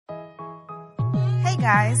Hey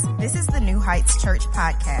guys, this is the New Heights Church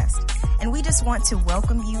podcast, and we just want to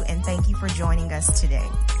welcome you and thank you for joining us today.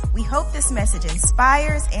 We hope this message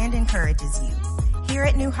inspires and encourages you. Here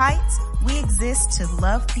at New Heights, we exist to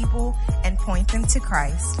love people and point them to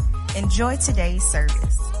Christ. Enjoy today's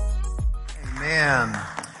service. Amen.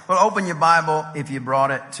 Well, open your Bible, if you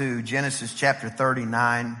brought it, to Genesis chapter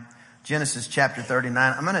 39. Genesis chapter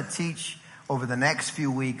 39. I'm going to teach over the next few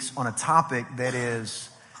weeks on a topic that is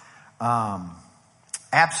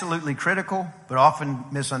absolutely critical, but often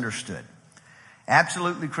misunderstood.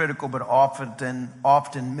 Absolutely critical, but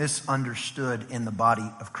often misunderstood in the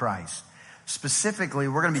body of Christ. Specifically,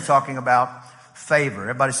 we're going to be talking about favor.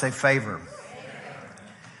 Everybody say favor.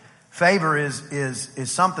 Favor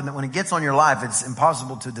is something that when it gets on your life, it's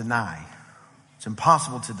impossible to deny. It's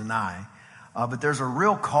impossible to deny. But there's a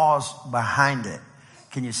real cause behind it.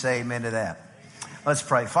 Can you say amen to that? Let's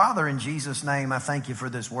pray. Father, in Jesus' name, I thank you for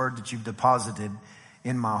this word that you've deposited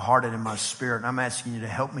in my heart and in my spirit. And I'm asking you to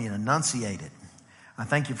help me enunciate it. I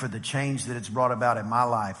thank you for the change that it's brought about in my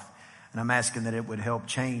life. And I'm asking that it would help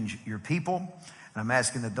change your people. And I'm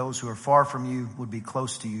asking that those who are far from you would be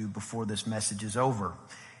close to you before this message is over.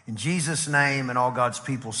 In Jesus' name, and all God's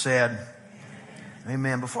people said,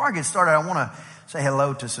 amen. Before I get started, I want to say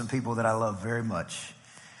hello to some people that I love very much.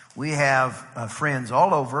 We have friends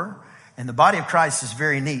all over, and the body of Christ is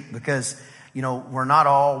very neat because, you know, we're not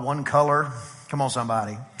all one color. Come on,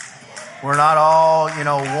 somebody. We're not all,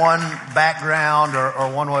 one background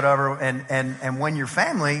or one whatever. And when your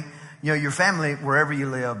family, your family wherever you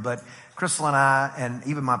live. But Crystal and I, and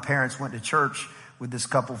even my parents, went to church with this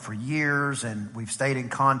couple for years, and we've stayed in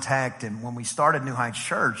contact. And when we started New Heights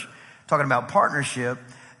Church, talking about partnership,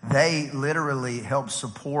 they literally helped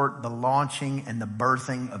support the launching and the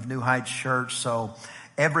birthing of New Heights Church. So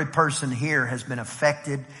every person here has been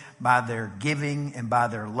affected by their giving and by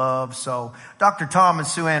their love. So Dr. Tom and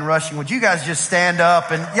Sue Ann Rushing, would you guys just stand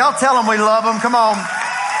up and y'all tell them we love them? Come on.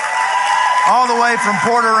 All the way from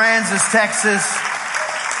Port Aransas, Texas.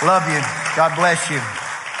 Love you. God bless you.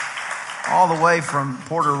 All the way from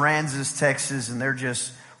Port Aransas, Texas. And they're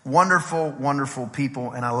just wonderful, wonderful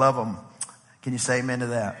people. And I love them. Can you say amen to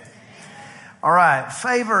that? All right.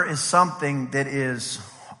 Favor is something that is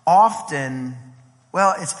often,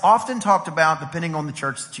 it's often talked about depending on the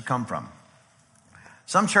church that you come from.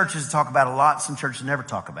 Some churches talk about it a lot. Some churches never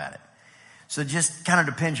talk about it. So it just kind of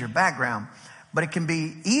depends your background. But it can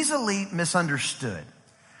be easily misunderstood.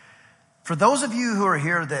 For those of you who are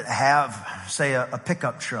here that have, say, a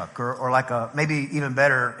pickup truck or like a, maybe even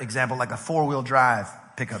better example, like a 4-wheel drive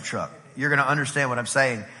pickup truck, you're going to understand what I'm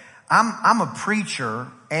saying. I'm a preacher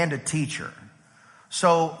and a teacher.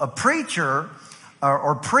 So a preacher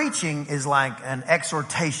or preaching is like an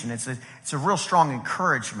exhortation. It's a real strong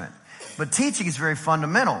encouragement. But teaching is very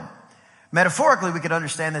fundamental. Metaphorically, we could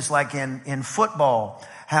understand this like in football,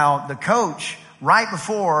 how the coach right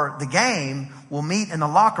before the game will meet in the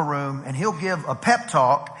locker room and he'll give a pep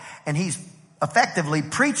talk, and he's effectively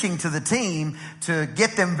preaching to the team to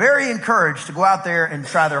get them very encouraged to go out there and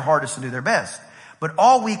try their hardest and do their best. But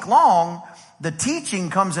all week long, the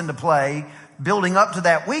teaching comes into play, building up to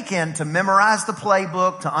that weekend to memorize the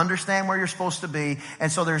playbook, to understand where you're supposed to be.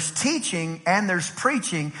 And so there's teaching and there's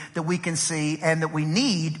preaching that we can see and that we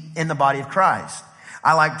need in the body of Christ.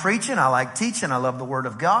 I like preaching. I like teaching. I love the Word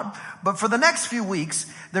of God. But for the next few weeks,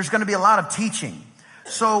 there's going to be a lot of teaching.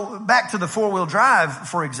 So back to the 4-wheel drive,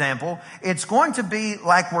 for example, it's going to be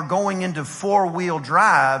like we're going into 4-wheel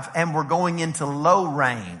drive and we're going into low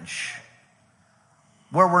range,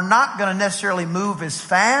 where we're not going to necessarily move as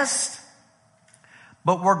fast,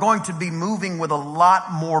 but we're going to be moving with a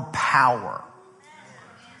lot more power.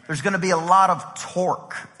 There's going to be a lot of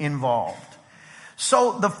torque involved.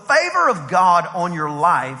 So the favor of God on your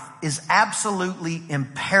life is absolutely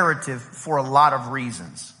imperative for a lot of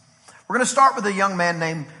reasons. We're going to start with a young man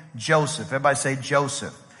named Joseph. Everybody say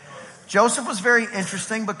Joseph. Joseph was very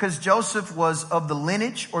interesting because Joseph was of the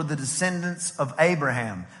lineage or the descendants of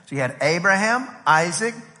Abraham. So you had Abraham,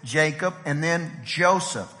 Isaac, Jacob, and then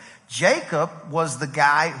Joseph. Jacob was the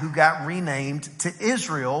guy who got renamed to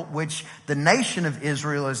Israel, which the nation of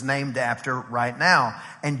Israel is named after right now.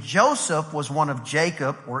 And Joseph was one of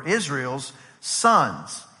Jacob or Israel's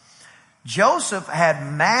sons. Joseph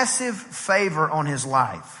had massive favor on his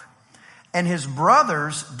life, and his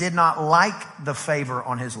brothers did not like the favor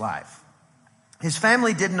on his life. His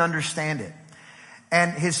family didn't understand it.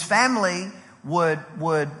 And his family would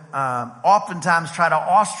oftentimes try to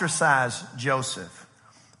ostracize Joseph.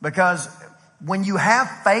 Because when you have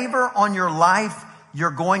favor on your life, you're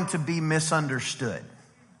going to be misunderstood.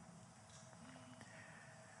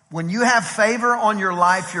 When you have favor on your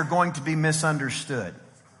life, you're going to be misunderstood.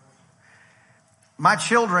 My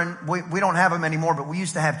children, we don't have them anymore, but we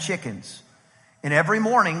used to have chickens. And every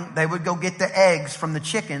morning they would go get the eggs from the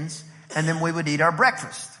chickens, and then we would eat our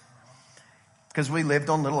breakfast. Because we lived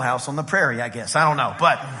on Little House on the Prairie, I guess. I don't know.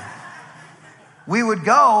 But we would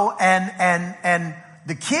go and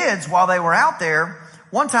the kids, while they were out there,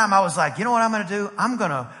 one time I was like, you know what I'm going to do? I'm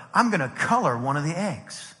going to color one of the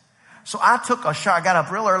eggs. So I took a I got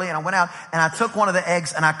up real early and I went out and I took one of the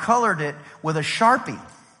eggs and I colored it with a Sharpie.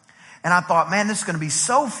 And I thought, man, this is going to be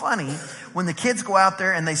so funny when the kids go out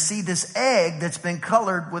there and they see this egg that's been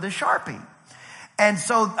colored with a Sharpie. And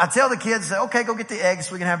so I tell the kids, okay, go get the eggs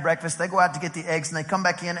so we can have breakfast. They go out to get the eggs and they come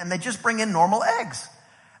back in and they just bring in normal eggs.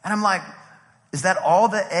 And I'm like, is that all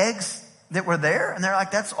the eggs that were there? And they're like,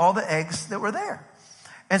 that's all the eggs that were there.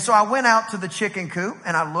 And so I went out to the chicken coop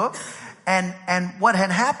and I looked, and what had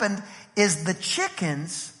happened is the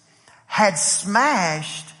chickens had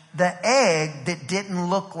smashed the egg that didn't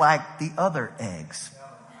look like the other eggs.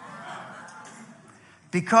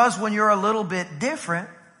 Because when you're a little bit different,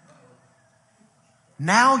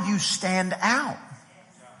 now you stand out.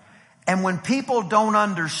 And when people don't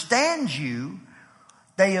understand you,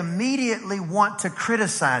 they immediately want to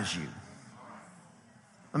criticize you.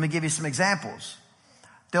 Let me give you some examples.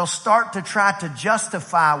 They'll start to try to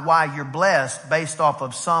justify why you're blessed based off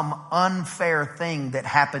of some unfair thing that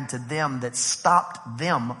happened to them that stopped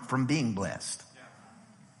them from being blessed.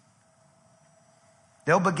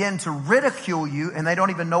 They'll begin to ridicule you and they don't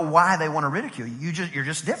even know why they want to ridicule you. You're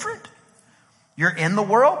just different. You're in the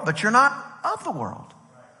world, but you're not of the world.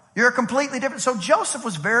 You're completely different. So Joseph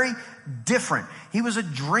was very different. He was a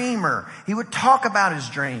dreamer. He would talk about his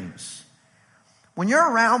dreams. When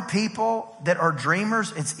you're around people that are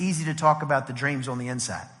dreamers, it's easy to talk about the dreams on the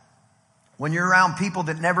inside. When you're around people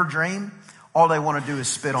that never dream, all they want to do is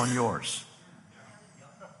spit on yours.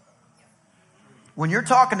 When you're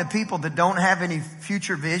talking to people that don't have any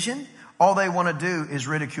future vision, all they want to do is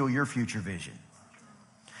ridicule your future vision.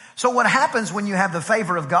 So what happens when you have the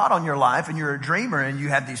favor of God on your life and you're a dreamer and you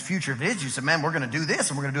have these future visions, you say, man, we're going to do this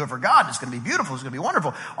and we're going to do it for God. It's going to be beautiful. It's going to be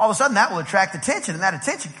wonderful. All of a sudden that will attract attention, and that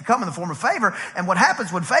attention can come in the form of favor. And what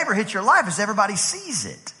happens when favor hits your life is everybody sees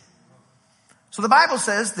it. So the Bible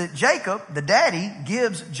says that Jacob, the daddy,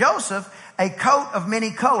 gives Joseph a coat of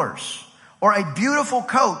many colors, or a beautiful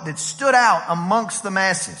coat that stood out amongst the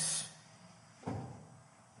masses.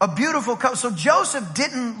 A beautiful coat. So Joseph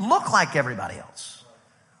didn't look like everybody else.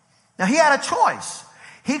 Now, he had a choice.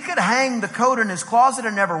 He could hang the coat in his closet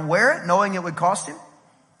and never wear it, knowing it would cost him.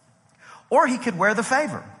 Or he could wear the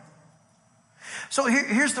favor. So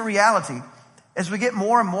here's the reality. As we get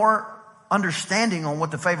more and more understanding on what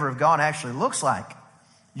the favor of God actually looks like,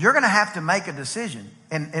 you're going to have to make a decision.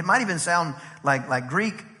 And it might even sound like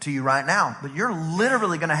Greek to you right now, but you're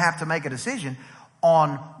literally going to have to make a decision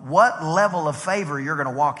on what level of favor you're going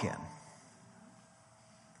to walk in.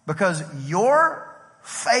 Because your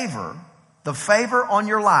favor, the favor on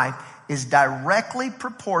your life, is directly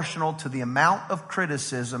proportional to the amount of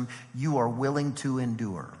criticism you are willing to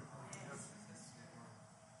endure.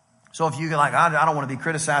 So if you're like, I don't want to be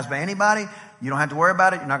criticized by anybody, you don't have to worry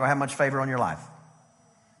about it. You're not going to have much favor on your life.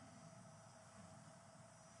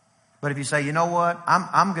 But if you say, you know what,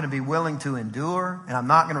 I'm going to be willing to endure, and I'm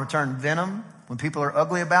not going to return venom when people are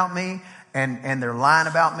ugly about me and they're lying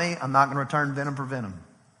about me, I'm not going to return venom for venom.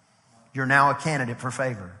 You're now a candidate for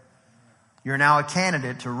favor. You're now a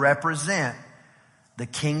candidate to represent the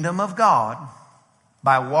kingdom of God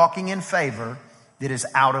by walking in favor that is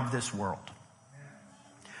out of this world.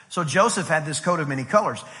 So Joseph had this coat of many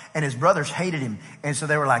colors, and his brothers hated him. And so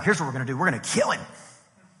they were like, here's what we're going to do. We're going to kill him.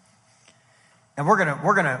 And we're going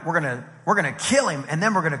to kill him. And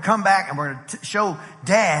then we're going to come back and we're going to show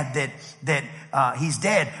Dad that he's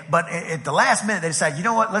dead. But at the last minute, they decided, you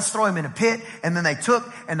know what? Let's throw him in a pit. And then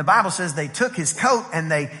and the Bible says they took his coat and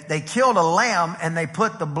they killed a lamb, and they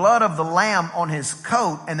put the blood of the lamb on his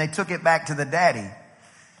coat, and they took it back to the daddy.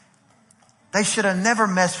 They should have never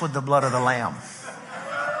messed with the blood of the lamb.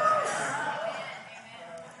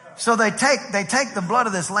 So they take the blood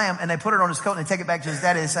of this lamb and they put it on his coat, and they take it back to his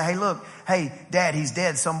daddy and say, hey, Dad, he's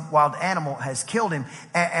dead. Some wild animal has killed him.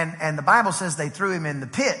 And the Bible says they threw him in the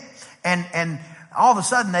pit. And all of a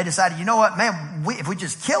sudden they decided, you know what, man, if we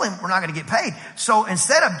just kill him, we're not going to get paid. So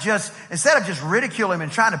instead of just ridicule him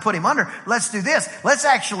and trying to put him under, let's do this. Let's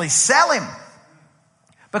actually sell him.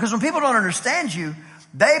 Because when people don't understand you,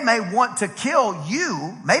 they may want to kill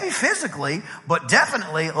you, maybe physically, but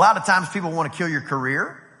definitely a lot of times people want to kill your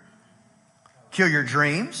career. Kill your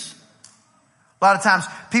dreams. A lot of times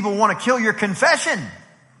people want to kill your confession.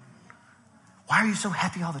 Why are you so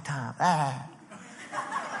happy all the time?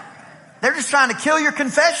 They're just trying to kill your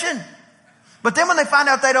confession. But then when they find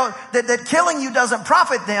out that killing you doesn't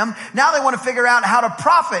profit them, now they want to figure out how to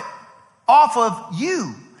profit off of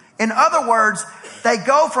you. In other words, they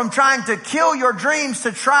go from trying to kill your dreams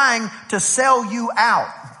to trying to sell you out.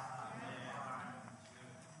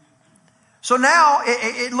 So now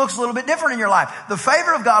it looks a little bit different in your life. The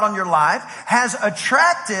favor of God on your life has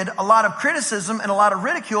attracted a lot of criticism and a lot of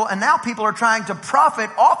ridicule, and now people are trying to profit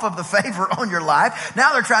off of the favor on your life.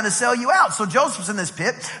 Now they're trying to sell you out. So Joseph's in this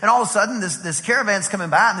pit, and all of a sudden this caravan's coming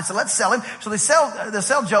by, and they said, let's sell him. So they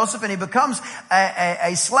sell Joseph, and he becomes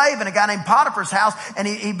a slave in a guy named Potiphar's house, and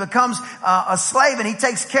he becomes a slave, and he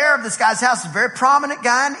takes care of this guy's house. He's a very prominent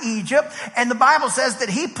guy in Egypt, and the Bible says that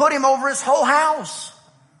he put him over his whole house.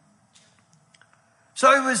 So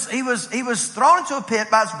he was thrown into a pit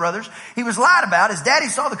by his brothers. He was lied about. His daddy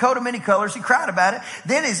saw the coat of many colors. He cried about it.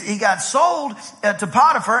 Then he got sold to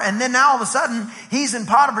Potiphar. And then now all of a sudden he's in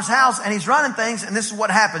Potiphar's house and he's running things. And this is what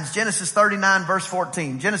happens. Genesis 39 verse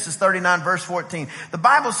 14. Genesis 39 verse 14. The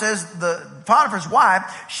Bible says Potiphar's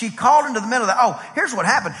wife, she called into the middle of that. Oh, here's what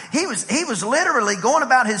happened. He was literally going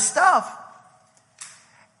about his stuff.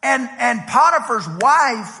 And Potiphar's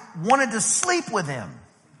wife wanted to sleep with him.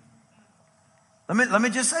 Let me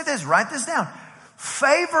just say this. Write this down.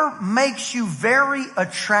 Favor makes you very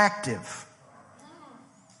attractive.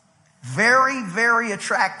 Very, very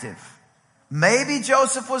attractive. Maybe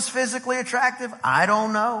Joseph was physically attractive. I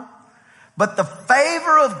don't know. But the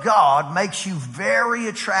favor of God makes you very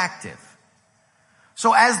attractive.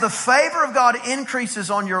 So as the favor of God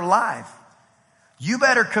increases on your life, you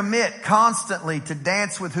better commit constantly to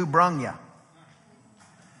dance with who brung you.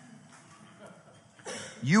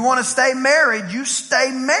 You want to stay married, you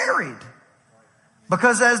stay married.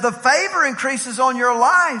 Because as the favor increases on your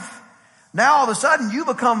life, now all of a sudden you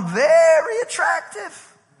become very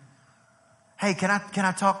attractive. Hey, can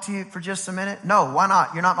I talk to you for just a minute? No, why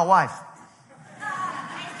not? You're not my wife.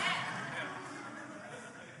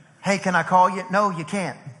 Hey, can I call you? No, you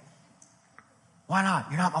can't. Why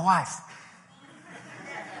not? You're not my wife.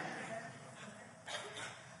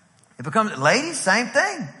 It becomes, ladies, same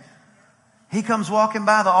thing. He comes walking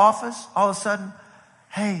by the office, all of a sudden,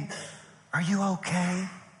 hey, are you okay?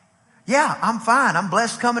 Yeah, I'm fine. I'm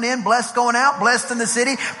blessed coming in, blessed going out, blessed in the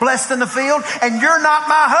city, blessed in the field, and you're not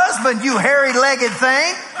my husband, you hairy-legged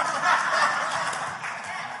thing.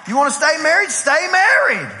 You want to stay married? Stay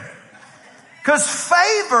married. Because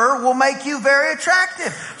favor will make you very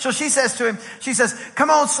attractive. So she says to him, she says,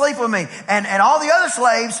 come on, sleep with me. And all the other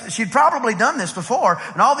slaves, she'd probably done this before,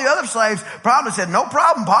 and all the other slaves probably said, no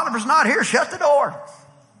problem, Potiphar's not here, shut the door.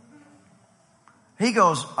 He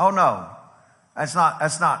goes, oh no, that's not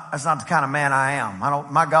the kind of man I am.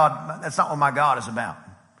 That's not what my God is about.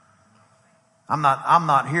 I'm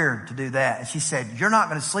not here to do that. And she said, you're not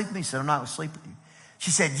going to sleep with me? He said, I'm not going to sleep with you. She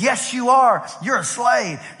said, yes, you are. You're a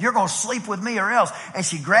slave. You're going to sleep with me or else. And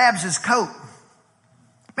she grabs his coat.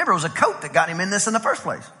 Remember, it was a coat that got him in this in the first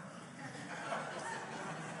place.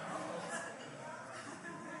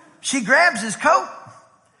 She grabs his coat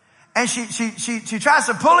and she tries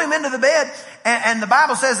to pull him into the bed. And the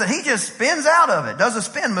Bible says that he just spins out of it, does a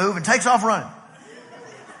spin move and takes off running.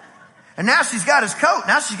 And now she's got his coat.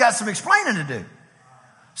 Now she's got some explaining to do.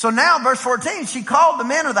 So now, verse 14, she called the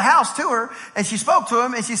men of the house to her, and she spoke to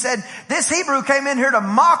him, and she said, this Hebrew came in here to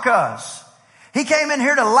mock us. He came in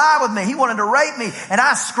here to lie with me. He wanted to rape me. And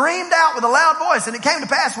I screamed out with a loud voice. And it came to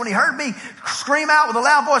pass when he heard me scream out with a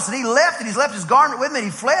loud voice that he left, and he's left his garment with me, and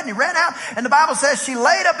he fled, and he ran out. And the Bible says she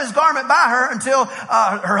laid up his garment by her until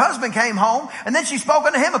her husband came home. And then she spoke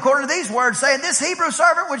unto him according to these words, saying, this Hebrew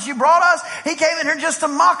servant which you brought us, he came in here just to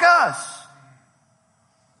mock us.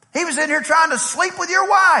 He was in here trying to sleep with your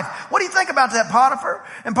wife. What do you think about that, Potiphar?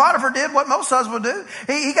 And Potiphar did what most husbands do.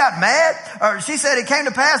 He got mad. Or she said it came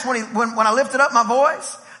to pass when I lifted up my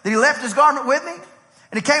voice that he left his garment with me.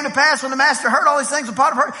 And it came to pass when the master heard all these things of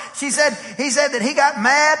Potiphar. He said that he got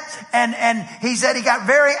mad and he said he got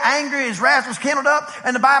very angry. His wrath was kindled up.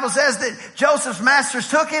 And the Bible says that Joseph's master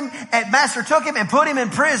took him and put him in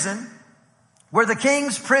prison where the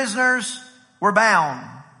king's prisoners were bound.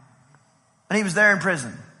 And he was there in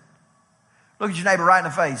prison. Look at your neighbor right in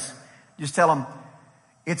the face. Just tell him,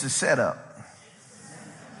 it's a setup.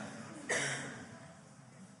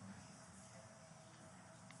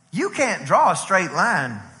 You can't draw a straight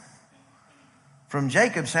line from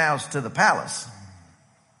Jacob's house to the palace.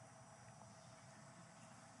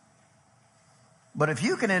 But if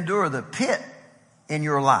you can endure the pit in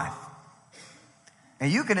your life,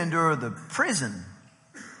 and you can endure the prison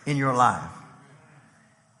in your life,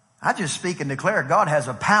 I just speak and declare God has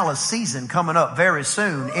a palace season coming up very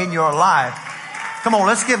soon in your life. Come on,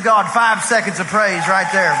 let's give God 5 seconds of praise right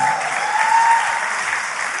there.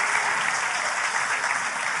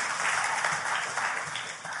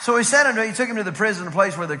 So he said unto him, he took him to the prison, the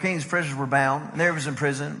place where the king's prisoners were bound. And there he was in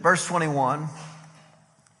prison. Verse 21.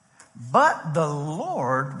 But the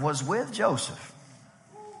Lord was with Joseph.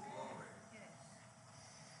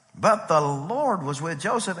 But the Lord was with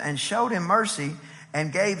Joseph and showed him mercy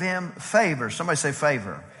and gave him favor. Somebody say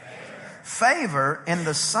favor. Favor in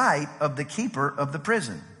the sight of the keeper of the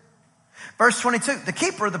prison. Verse 22. The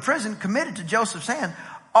keeper of the prison committed to Joseph's hand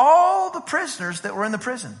all the prisoners that were in the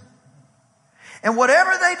prison. And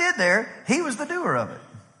whatever they did there, he was the doer of it.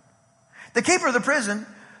 The keeper of the prison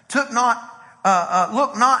looked not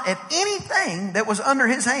at anything that was under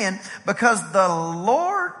his hand, because the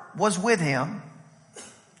Lord was with him,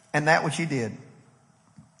 and that which he did,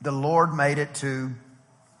 the Lord made it to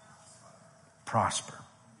prosper.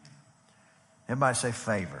 Everybody say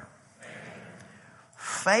favor.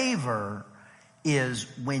 Favor is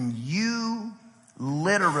when you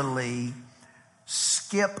literally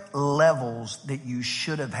skip levels that you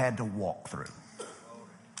should have had to walk through.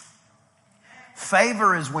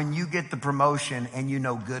 Favor is when you get the promotion and you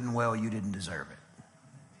know good and well you didn't deserve it.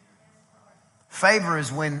 Favor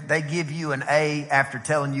is when they give you an A after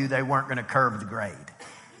telling you they weren't going to curve the grade.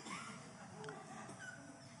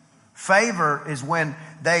 Favor is when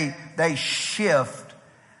they shift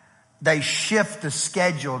the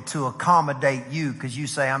schedule to accommodate you because you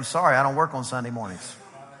say, I'm sorry, I don't work on Sunday mornings.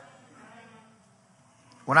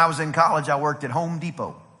 When I was in college, I worked at Home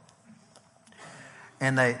Depot.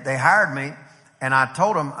 And they hired me, and I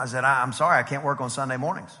told them, I said, I'm sorry, I can't work on Sunday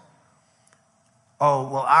mornings. Oh,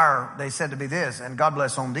 well, they said to me this, and God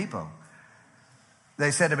bless Home Depot.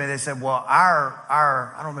 They said to me, well,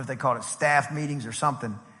 our I don't know if they call it staff meetings or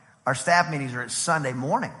something. Our staff meetings are at Sunday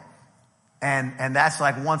morning. And that's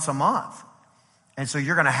like once a month. And so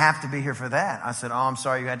you're going to have to be here for that. I said, oh, I'm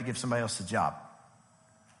sorry, you had to give somebody else the job.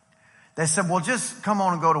 They said, well, just come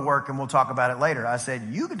on and go to work and we'll talk about it later. I said,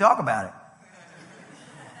 you can talk about it.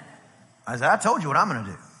 I said, I told you what I'm going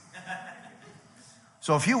to do.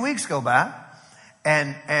 So a few weeks go by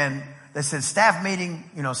and they said, staff meeting,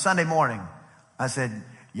 Sunday morning. I said,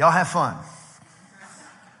 y'all have fun.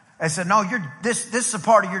 They said, no, this is a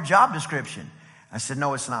part of your job description. I said,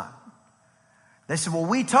 no, it's not. They said, well,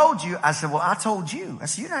 we told you. I said, well, I told you. I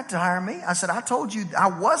said, you don't have to hire me. I said, I told you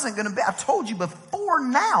I wasn't going to be. I told you before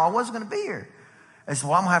now I wasn't going to be here. They said,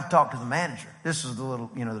 well, I'm going to have to talk to the manager. This is the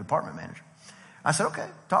department manager. I said, okay,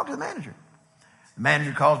 talk to the manager. The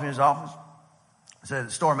manager calls me in his office. I said,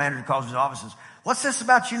 the store manager calls me in his office and says, what's this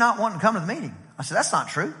about you not wanting to come to the meeting? I said, that's not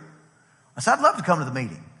true. I said, I'd love to come to the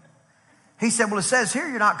meeting. He said, well, it says here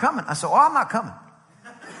you're not coming. I said, well, I'm not coming.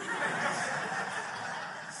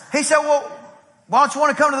 He said, well, why don't you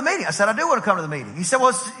want to come to the meeting? I said, I do want to come to the meeting. He said, well,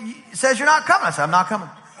 it says you're not coming. I said, I'm not coming.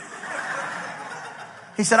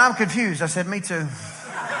 He said, I'm confused. I said, me too.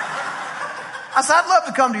 I said, I'd love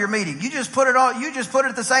to come to your meeting. You just put it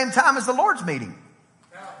at the same time as the Lord's meeting.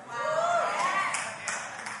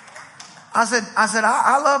 I said,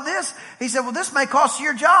 I love this. He said, well, this may cost you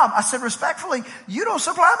your job. I said, respectfully, you don't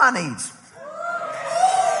supply my needs.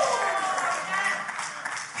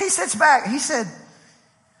 He sits back. He said,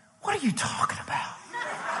 what are you talking about?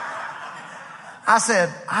 I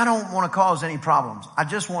said, I don't want to cause any problems. I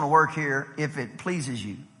just want to work here if it pleases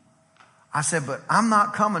you. I said, but I'm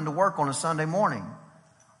not coming to work on a Sunday morning.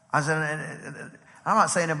 I said, I'm not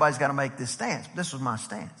saying everybody's got to make this stance, but this was my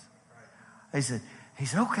stance. He said,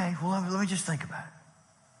 okay, well, let me just think about it.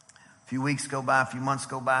 A few weeks go by, a few months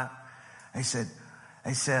go by. They said,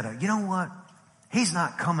 you know what? He's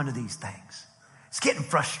not coming to these things. It's getting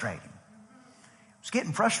frustrating. It was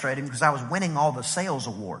getting frustrating because I was winning all the sales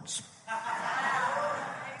awards.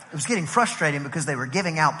 It was getting frustrating because they were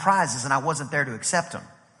giving out prizes and I wasn't there to accept them.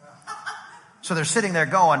 So they're sitting there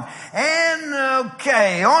going, and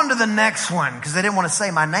okay, on to the next one, because they didn't want to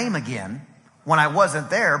say my name again when I wasn't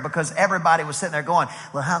there, because everybody was sitting there going,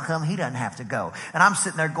 well, how come he doesn't have to go? And I'm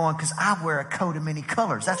sitting there going, because I wear a coat of many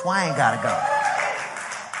colors. That's why I ain't got to go.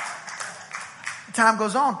 Time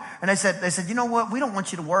goes on, and they said, you know what? We don't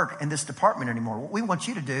want you to work in this department anymore. What we want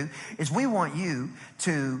you to do is we want you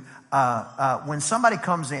to, when somebody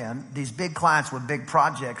comes in, these big clients with big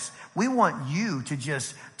projects, we want you to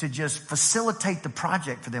just facilitate the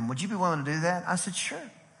project for them. Would you be willing to do that? I said,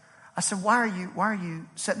 sure. I said, why are you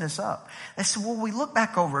setting this up? They said, well, we look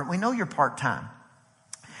back over it. We know you're part-time,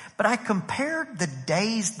 but I compared the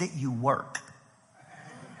days that you work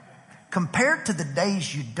compared to the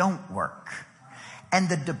days you don't work. And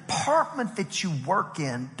the department that you work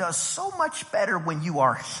in does so much better when you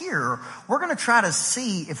are here. We're going to try to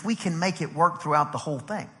see if we can make it work throughout the whole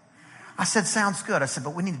thing. I said, sounds good. I said,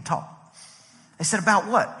 but we need to talk. They said, about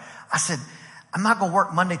what? I said, I'm not going to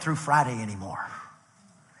work Monday through Friday anymore.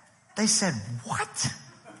 They said, what?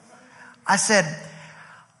 I said,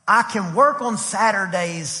 I can work on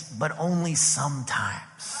Saturdays, but only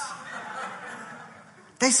sometimes.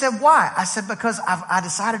 They said, why? I said, because I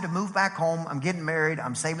decided to move back home. I'm getting married.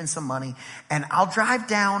 I'm saving some money. And I'll drive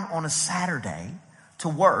down on a Saturday to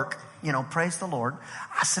work. You know, praise the Lord.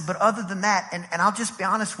 I said, but other than that, and I'll just be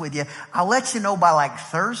honest with you, I'll let you know by like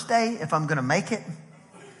Thursday if I'm going to make it.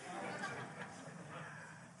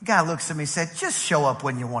 The guy looks at me and said, just show up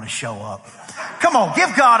when you want to show up. Come on,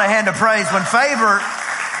 give God a hand of praise when favor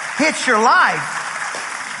hits your life.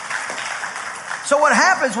 So what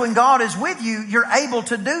happens when God is with you, you're able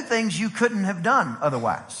to do things you couldn't have done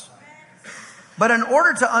otherwise. But in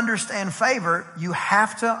order to understand favor, you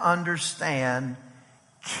have to understand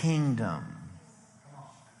kingdom.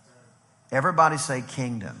 Everybody say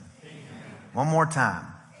kingdom. One more time.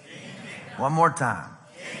 One more time.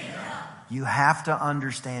 You have to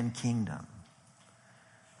understand kingdom.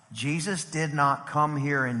 Jesus did not come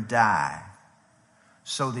here and die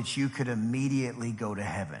so that you could immediately go to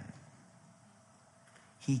heaven.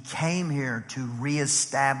 He came here to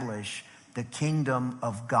reestablish the kingdom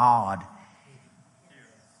of God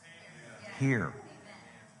here.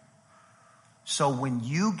 So when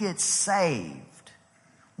you get saved,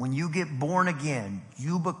 when you get born again,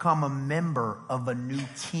 you become a member of a new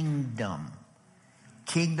kingdom.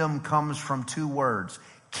 Kingdom comes from two words,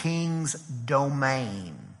 king's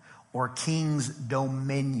domain or king's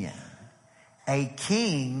dominion. A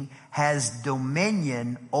king has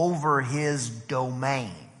dominion over his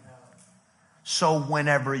domain. So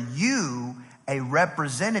whenever you, a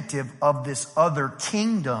representative of this other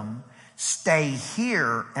kingdom, stay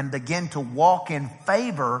here and begin to walk in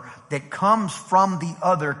favor that comes from the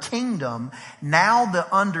other kingdom, now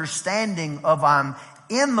the understanding of I'm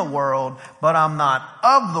in the world, but I'm not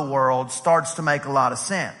of the world starts to make a lot of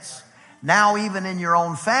sense. Now, even in your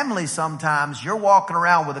own family, sometimes you're walking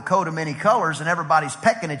around with a coat of many colors and everybody's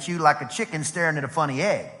pecking at you like a chicken staring at a funny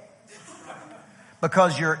egg.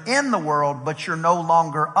 Because you're in the world, but you're no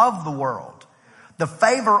longer of the world. The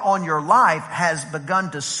favor on your life has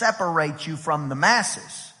begun to separate you from the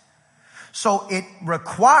masses. So it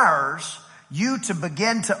requires you to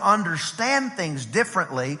begin to understand things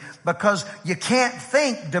differently because you can't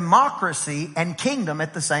think democracy and kingdom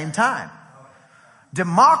at the same time.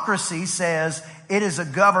 Democracy says it is a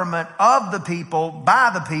government of the people, by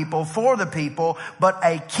the people, for the people, but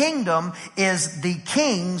a kingdom is the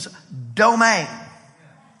king's domain.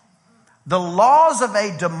 The laws of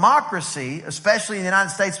a democracy, especially in the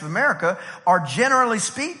United States of America, are generally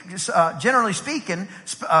speaking,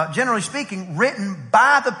 written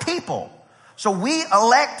by the people. So we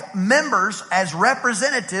elect members as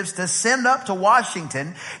representatives to send up to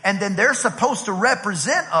Washington, and then they're supposed to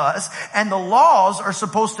represent us, and the laws are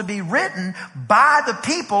supposed to be written by the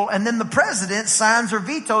people, and then the president signs or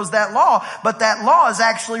vetoes that law. But that law is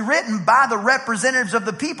actually written by the representatives of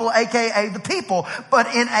the people, aka the people.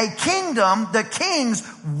 But in a kingdom, the king's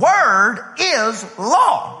word is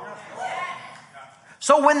law.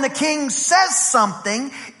 So when the king says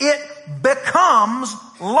something, it becomes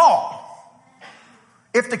law.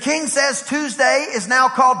 If the king says Tuesday is now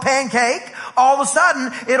called pancake, all of a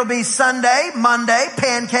sudden it'll be Sunday, Monday,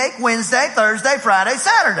 pancake, Wednesday, Thursday, Friday,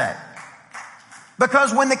 Saturday.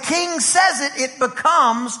 Because when the king says it, it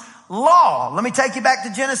becomes law. Let me take you back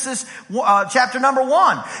to Genesis chapter number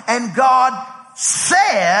 1. And God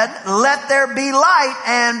said, let there be light,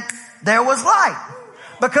 and there was light.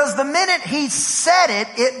 Because the minute he said it,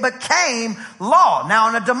 it became law. Now,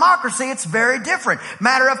 in a democracy, it's very different.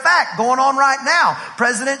 Matter of fact, going on right now,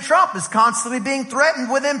 President Trump is constantly being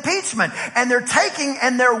threatened with impeachment. And they're taking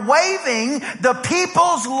and they're waving the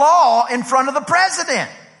people's law in front of the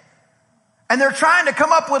president. And they're trying to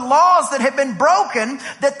come up with laws that have been broken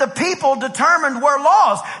that the people determined were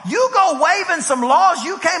laws. You go waving some laws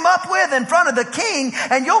you came up with in front of the king,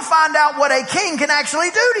 and you'll find out what a king can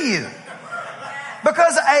actually do to you.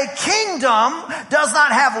 Because a kingdom does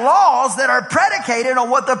not have laws that are predicated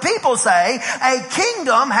on what the people say. A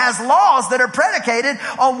kingdom has laws that are predicated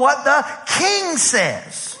on what the king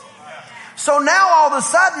says. So now all of a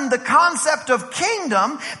sudden the concept of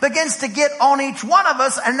kingdom begins to get on each one of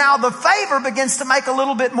us, and now the favor begins to make a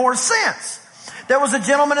little bit more sense. There was a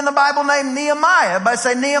gentleman in the Bible named Nehemiah. Everybody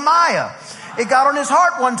say Nehemiah. It got on his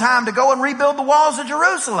heart one time to go and rebuild the walls of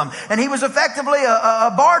Jerusalem. And he was effectively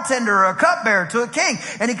a bartender or a cupbearer to a king.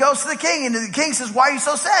 And he goes to the king, and the king says, why are you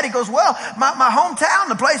so sad? He goes, well, my hometown,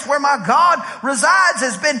 the place where my God resides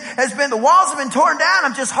has been, the walls have been torn down.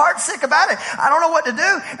 I'm just heartsick about it. I don't know what to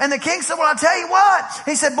do. And the king said, well, I'll tell you what.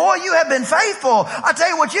 He said, boy, you have been faithful. I'll tell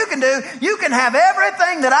you what you can do. You can have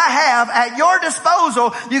everything that I have at your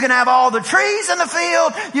disposal. You can have all the trees in the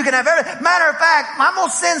field. You can have everything. Matter of fact, I'm going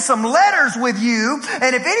to send some letters with you.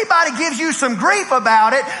 And if anybody gives you some grief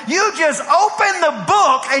about it, you just open the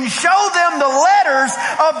book and show them the letters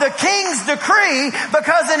of the king's decree,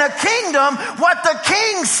 because in a kingdom, what the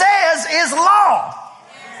king says is law.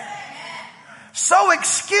 So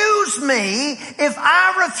excuse me if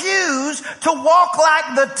I refuse to walk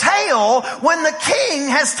like the tail when the king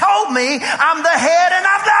has told me I'm the head and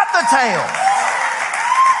I'm not the tail.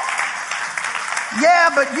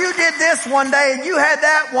 Yeah, but you did this one day and you had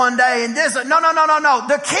that one day and this. No.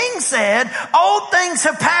 The king said, old things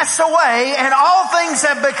have passed away and all things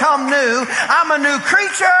have become new. I'm a new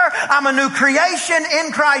creature. I'm a new creation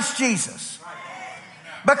in Christ Jesus.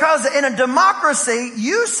 Because in a democracy,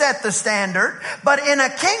 you set the standard, but in a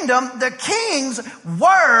kingdom, the king's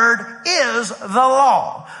word is the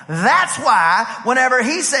law. That's why whenever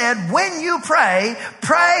he said, when you pray,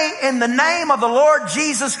 pray in the name of the Lord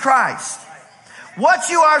Jesus Christ. What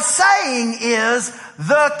you are saying is,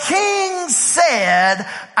 the king said,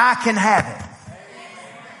 I can have it.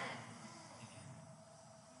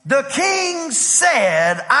 The king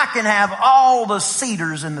said, I can have all the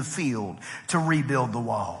cedars in the field to rebuild the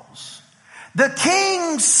walls. The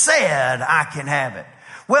king said, I can have it.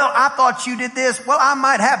 Well, I thought you did this. Well, I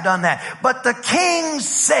might have done that. But the king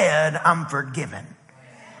said, I'm forgiven.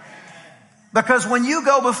 Because when you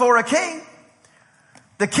go before a king,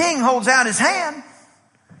 the king holds out his hand,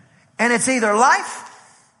 and it's either life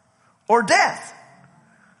or death.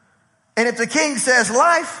 And if the king says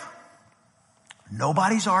life,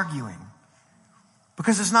 nobody's arguing,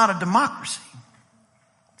 because it's not a democracy.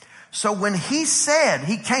 So when he said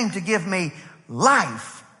he came to give me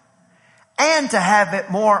life and to have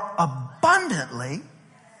it more abundantly,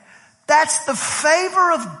 that's the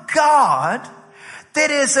favor of God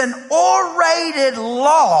that is an orated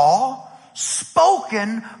law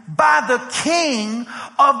spoken by the king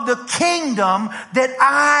of the kingdom that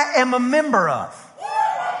I am a member of.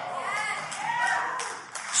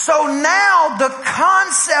 So now the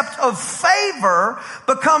concept of favor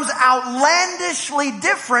becomes outlandishly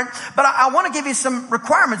different. But I want to give you some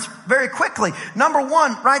requirements very quickly. Number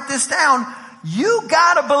one, write this down. You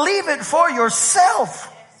got to believe it for yourself.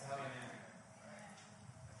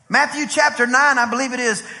 Matthew chapter 9, I believe it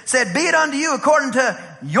is, said, be it unto you according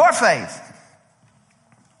to your faith.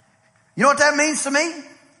 You know what that means to me?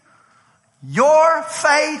 Your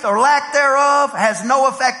faith or lack thereof has no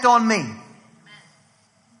effect on me.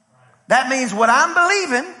 That means what I'm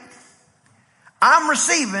believing, I'm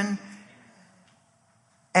receiving,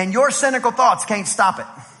 and your cynical thoughts can't stop it.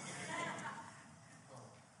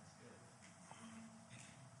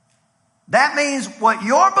 That means what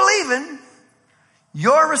you're believing,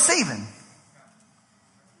 you're receiving.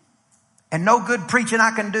 And no good preaching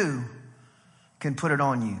I can do can put it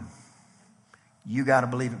on you. You got to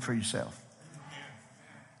believe it for yourself.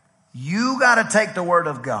 You got to take the word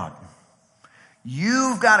of God.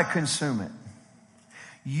 You've got to consume it.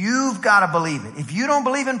 You've got to believe it. If you don't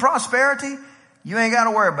believe in prosperity, you ain't got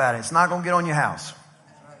to worry about it. It's not going to get on your house.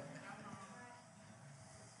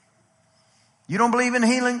 You don't believe in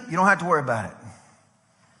healing, you don't have to worry about it.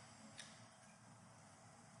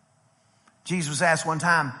 Jesus was asked one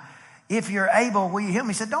time, if you're able, will you heal me?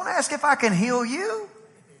 He said, don't ask if I can heal you.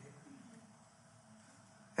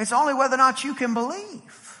 It's only whether or not you can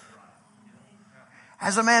believe.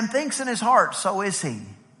 As a man thinks in his heart, so is he.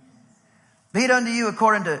 Be it unto you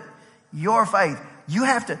according to your faith. You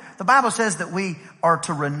have to, the Bible says that we are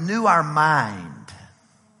to renew our mind.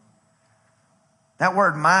 That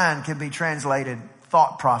word mind can be translated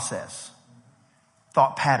thought process.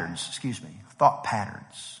 Thought patterns.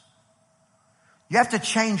 You have to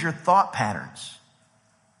change your thought patterns.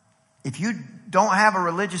 If you don't have a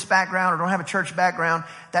religious background or don't have a church background,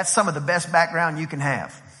 that's some of the best background you can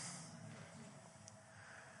have.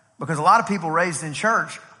 Because a lot of people raised in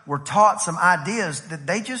church were taught some ideas that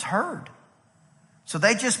they just heard. So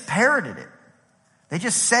they just parroted it. They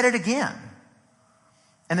just said it again.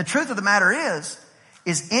 And the truth of the matter is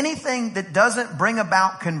anything that doesn't bring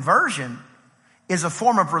about conversion is a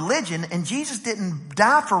form of religion. And Jesus didn't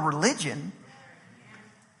die for religion.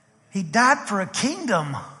 He died for a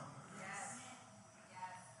kingdom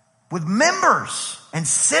with members and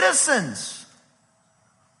citizens.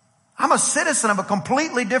 I'm a citizen of a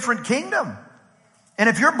completely different kingdom. And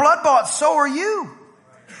if you're blood bought, so are you.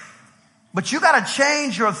 But you got to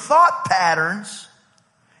change your thought patterns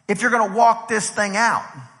if you're going to walk this thing out.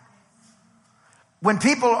 When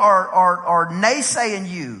people are naysaying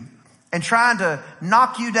you and trying to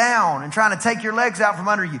knock you down and trying to take your legs out from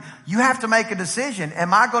under you, you have to make a decision.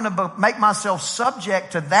 Am I going to make myself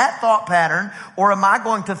subject to that thought pattern, or am I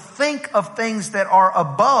going to think of things that are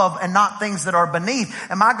above and not things that are beneath?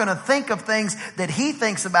 Am I going to think of things that he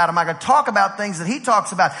thinks about? Am I going to talk about things that he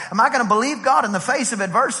talks about? Am I going to believe God in the face of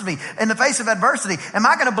adversity? Am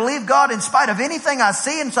I going to believe God in spite of anything I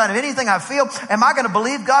see, in spite of anything I feel? Am I going to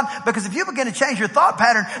believe God? Because if you begin to change your thought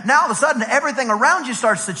pattern, now all of a sudden everything around you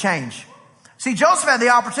starts to change. See, Joseph had the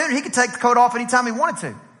opportunity. He could take the coat off anytime he wanted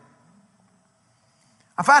to.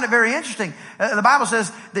 I find it very interesting. The Bible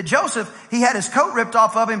says that Joseph, he had his coat ripped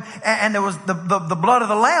off of him, and there was the blood of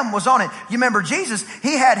the lamb was on it. You remember Jesus,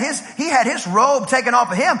 he had his robe taken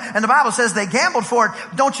off of him, and the Bible says they gambled for it.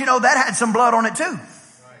 Don't you know that had some blood on it too?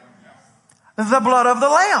 The blood of the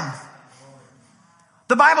lamb.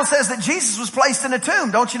 The Bible says that Jesus was placed in a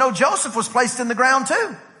tomb. Don't you know Joseph was placed in the ground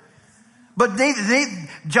too? But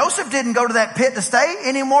Joseph didn't go to that pit to stay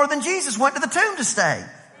any more than Jesus went to the tomb to stay.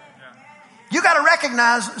 You got to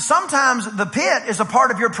recognize sometimes the pit is a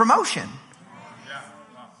part of your promotion.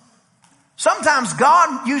 Sometimes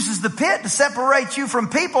God uses the pit to separate you from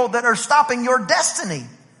people that are stopping your destiny.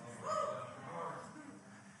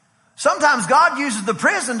 Sometimes God uses the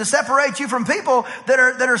prison to separate you from people that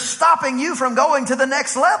are stopping you from going to the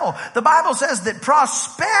next level. The Bible says that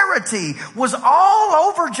prosperity was all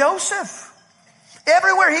over Joseph.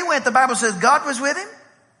 Everywhere he went, the Bible says God was with him.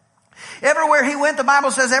 Everywhere he went, the Bible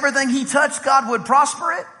says everything he touched, God would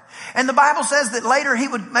prosper it. And the Bible says that later he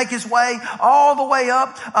would make his way all the way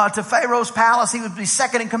up to Pharaoh's palace. He would be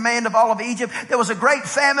second in command of all of Egypt. There was a great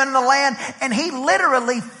famine in the land, and he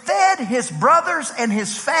literally fed his brothers and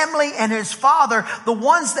his family and his father, the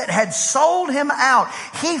ones that had sold him out.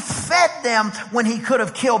 He fed them when he could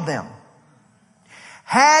have killed them.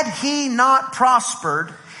 Had he not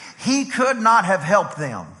prospered, he could not have helped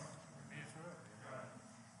them.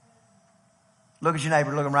 Look at your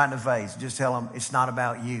neighbor, look him right in the face. Just tell him it's not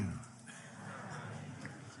about you.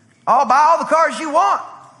 Oh, buy all the cars you want.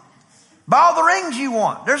 Buy all the rings you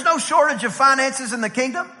want. There's no shortage of finances in the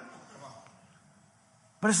kingdom.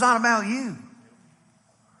 But it's not about you.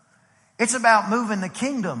 It's about moving the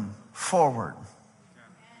kingdom forward.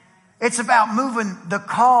 It's about moving the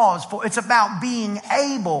cause forward. It's about being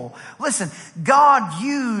able. Listen, God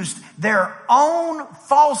used their own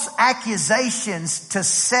false accusations to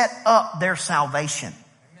set up their salvation.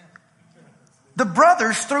 The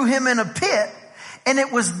brothers threw him in a pit, and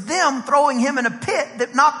it was them throwing him in a pit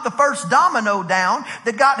that knocked the first domino down,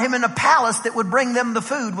 that got him in a palace that would bring them the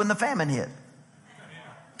food when the famine hit.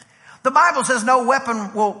 The Bible says no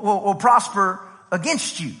weapon will prosper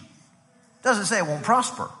against you. It doesn't say it won't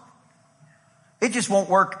prosper. It just won't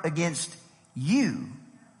work against you.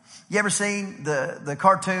 You ever seen the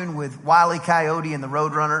cartoon with Wile E. Coyote and the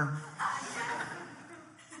Roadrunner?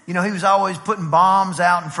 You know, he was always putting bombs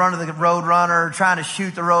out in front of the Roadrunner, trying to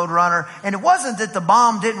shoot the Roadrunner. And it wasn't that the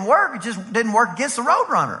bomb didn't work. It just didn't work against the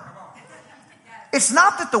Roadrunner. It's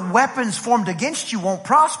not that the weapons formed against you won't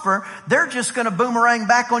prosper. They're just going to boomerang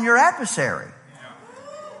back on your adversary.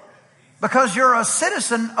 Because you're a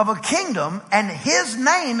citizen of a kingdom and his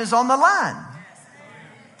name is on the line.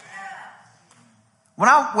 When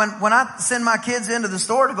I send my kids into the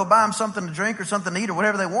store to go buy them something to drink or something to eat or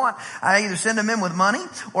whatever they want, I either send them in with money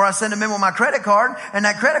or I send them in with my credit card, and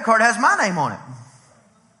that credit card has my name on it.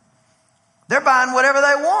 They're buying whatever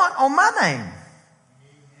they want on my name.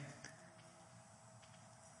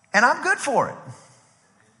 And I'm good for it.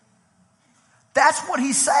 That's what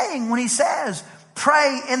he's saying when he says,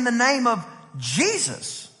 pray in the name of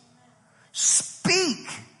Jesus. Speak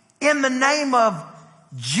in the name of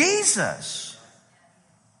Jesus.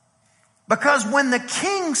 Because when the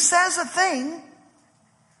king says a thing,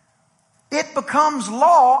 it becomes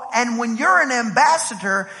law. And when you're an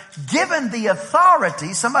ambassador, given the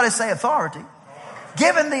authority, somebody say authority,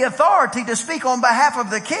 given the authority to speak on behalf of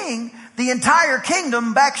the king, the entire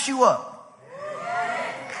kingdom backs you up.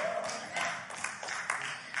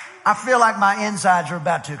 I feel like my insides are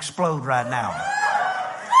about to explode right now.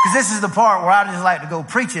 Because this is the part where I just like to go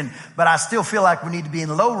preaching, but I still feel like we need to be in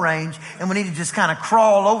low range and we need to just kind of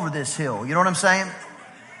crawl over this hill. You know what I'm saying?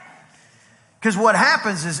 Because what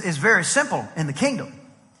happens is very simple in the kingdom.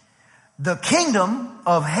 The kingdom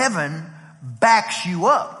of heaven backs you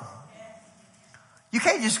up. You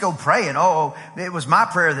can't just go praying, oh, it was my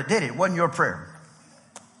prayer that did it. It wasn't your prayer.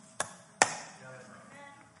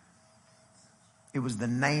 It was the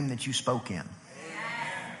name that you spoke in.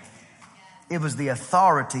 It was the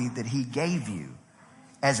authority that he gave you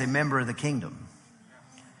as a member of the kingdom.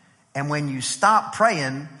 And when you stop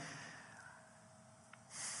praying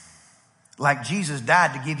like Jesus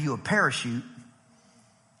died to give you a parachute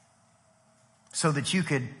so that you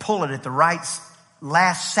could pull it at the right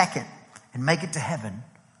last second and make it to heaven,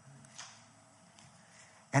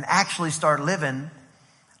 and actually start living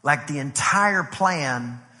like the entire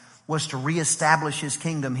plan was to reestablish his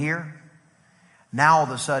kingdom here, now all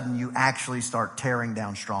of a sudden you actually start tearing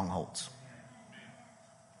down strongholds.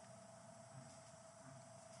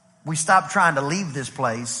 We stop trying to leave this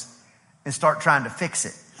place and start trying to fix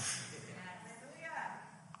it.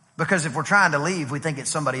 Because if we're trying to leave, we think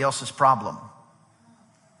it's somebody else's problem.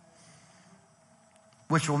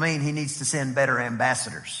 Which will mean he needs to send better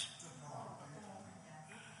ambassadors.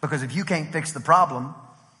 Because if you can't fix the problem,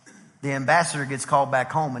 the ambassador gets called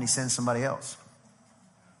back home and he sends somebody else.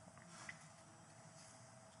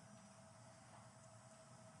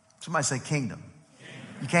 Somebody say kingdom.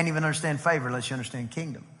 You can't even understand favor unless you understand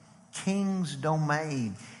kingdom. King's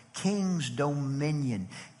domain, king's dominion,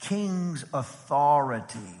 king's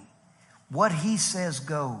authority. What he says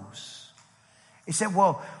goes. He said,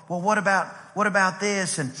 well, what about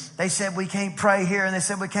this? And they said we can't pray here, and they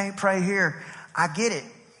said we can't pray here. I get it.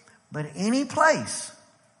 But any place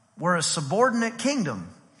where a subordinate kingdom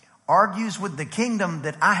argues with the kingdom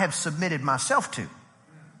that I have submitted myself to,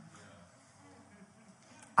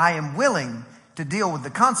 I am willing to deal with the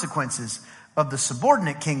consequences of the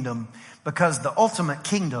subordinate kingdom, because the ultimate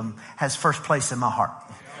kingdom has first place in my heart.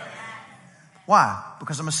 Why?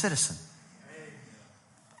 Because I'm a citizen.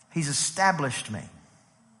 He's established me.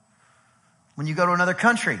 When you go to another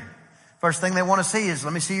country, first thing they want to see is,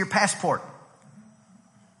 let me see your passport.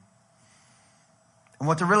 And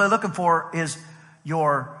what they're really looking for is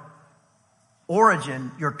your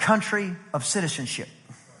origin, your country of citizenship.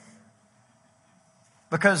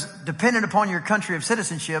 Because dependent upon your country of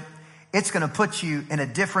citizenship, it's going to put you in a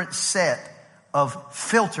different set of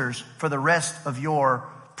filters for the rest of your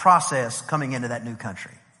process coming into that new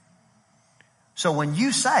country. So when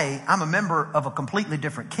you say, I'm a member of a completely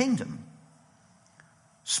different kingdom,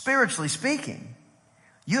 spiritually speaking,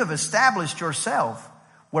 you have established yourself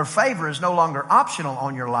where favor is no longer optional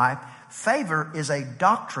on your life. Favor is a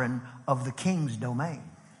doctrine of the king's domain.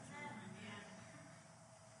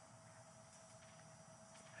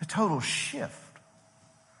 A total shift.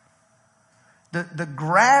 The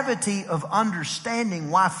gravity of understanding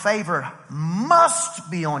why favor must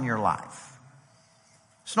be on your life.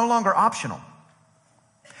 It's no longer optional.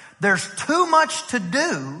 There's too much to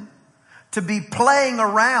do to be playing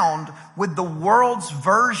around with the world's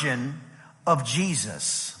version of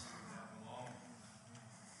Jesus.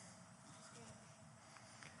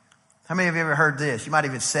 How many of you ever heard this? You might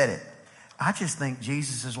have even said it. I just think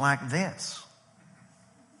Jesus is like this.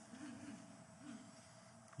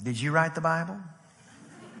 Did you write the Bible?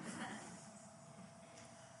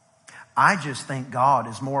 I just think God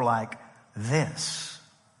is more like this.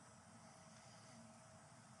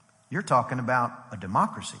 You're talking about a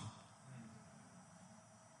democracy.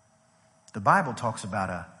 The Bible talks about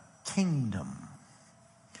a kingdom.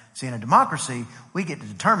 See, in a democracy, we get to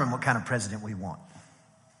determine what kind of president we want.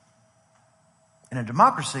 In a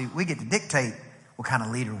democracy, we get to dictate what kind of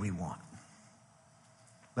leader we want.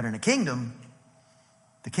 But in a kingdom,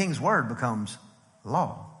 the king's word becomes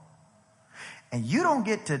law. And you don't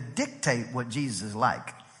get to dictate what Jesus is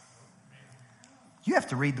like. You have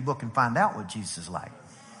to read the book and find out what Jesus is like.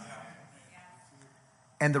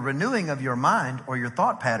 And the renewing of your mind or your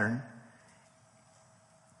thought pattern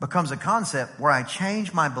becomes a concept where I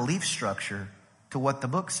change my belief structure to what the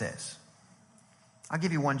book says. I'll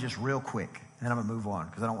give you one just real quick, and then I'm going to move on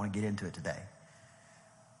because I don't want to get into it today.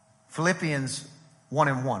 Philippians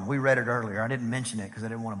 1:1. We read it earlier. I didn't mention it because I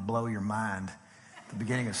didn't want to blow your mind at the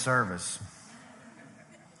beginning of service.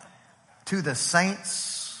 To the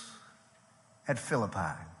saints at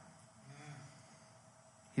Philippi.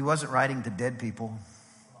 He wasn't writing to dead people.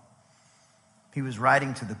 He was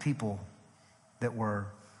writing to the people that were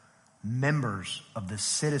members of the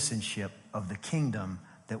citizenship of the kingdom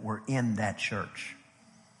that were in that church.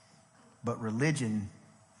 But religion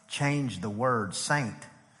changed the word saint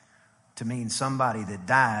to mean somebody that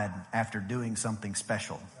died after doing something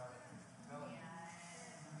special.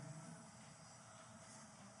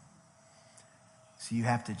 So you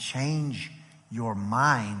have to change your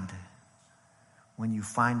mind when you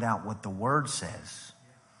find out what the word says.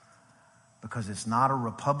 Because it's not a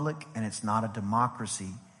republic and it's not a democracy.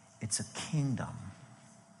 It's a kingdom.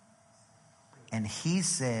 And he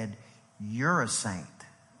said, you're a saint.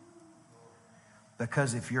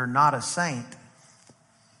 Because if you're not a saint,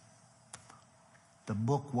 the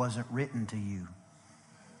book wasn't written to you.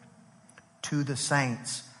 To the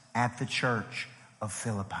saints at the church of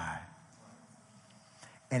Philippi.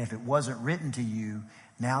 And if it wasn't written to you,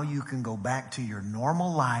 now you can go back to your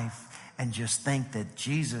normal life and just think that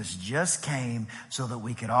Jesus just came so that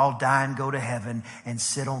we could all die and go to heaven and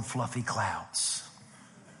sit on fluffy clouds.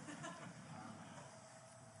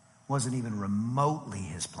 Wasn't even remotely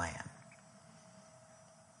his plan.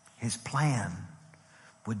 His plan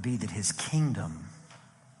would be that his kingdom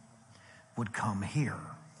would come here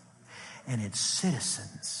and its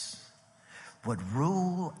citizens would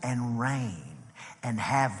rule and reign and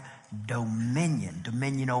have dominion.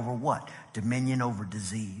 Dominion over what? Dominion over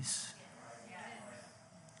disease.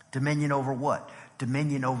 Dominion over what?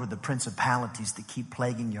 Dominion over the principalities that keep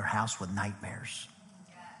plaguing your house with nightmares.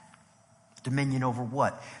 Dominion over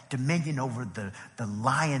what? Dominion over the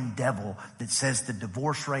lion devil that says the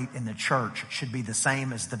divorce rate in the church should be the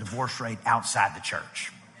same as the divorce rate outside the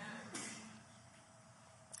church.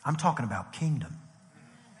 I'm talking about kingdom.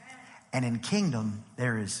 And in kingdom,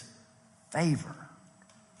 there is favor.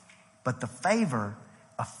 But the favor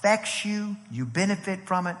affects you, you benefit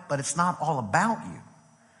from it, but it's not all about you.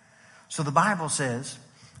 So the Bible says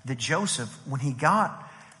that Joseph, when he got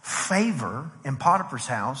favor in Potiphar's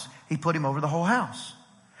house, he put him over the whole house.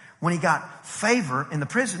 When he got favor in the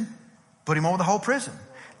prison, put him over the whole prison.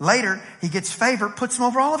 Later, he gets favor, puts him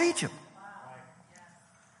over all of Egypt.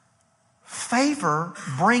 Favor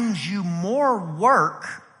brings you more work,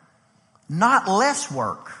 not less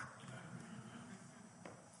work.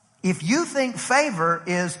 If you think favor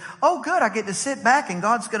is, oh good, I get to sit back and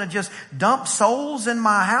God's going to just dump souls in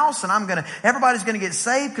my house and everybody's going to get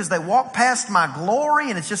saved because they walk past my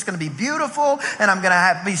glory and it's just going to be beautiful and I'm going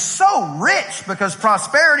to be so rich because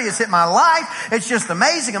prosperity has hit my life. It's just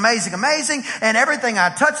amazing, amazing, amazing. And everything I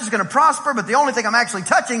touch is going to prosper, but the only thing I'm actually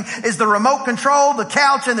touching is the remote control, the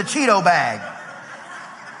couch, and the Cheeto bag.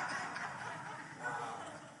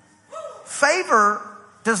 Favor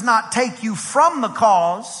does not take you from the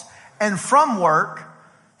cause and from work.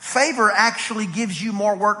 Favor actually gives you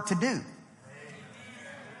more work to do.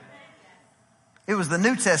 It was the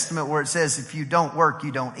New Testament where it says, if you don't work,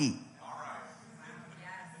 you don't eat.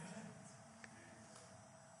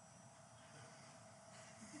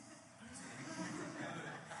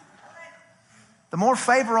 The more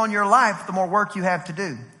favor on your life, the more work you have to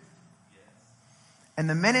do. And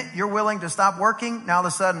the minute you're willing to stop working, now all of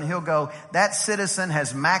a sudden he'll go, that citizen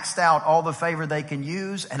has maxed out all the favor they can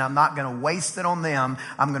use, and I'm not going to waste it on them.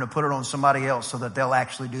 I'm going to put it on somebody else so that they'll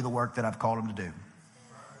actually do the work that I've called them to do.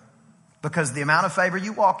 Because the amount of favor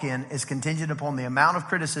you walk in is contingent upon the amount of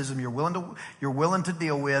criticism you're willing to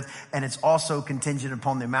deal with, and it's also contingent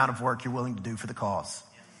upon the amount of work you're willing to do for the cause.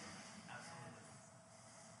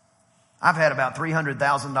 I've had about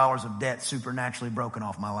 $300,000 of debt supernaturally broken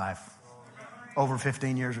off my life. Over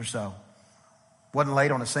 15 years or so. Wasn't late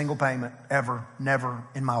on a single payment ever, never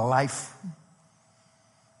in my life.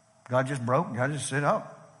 God just broke. God just said, oh,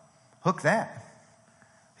 hook that.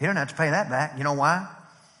 He didn't have to pay that back. You know why?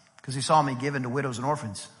 Because he saw me giving to widows and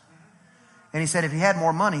orphans. And he said if he had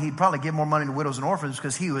more money, he'd probably give more money to widows and orphans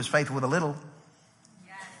because he who is faithful with a little,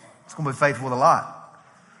 it's going to be faithful with a lot.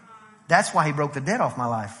 That's why he broke the debt off my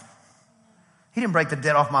life. He didn't break the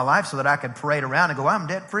debt off my life so that I could parade around and go, I'm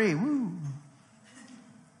debt free. Woo.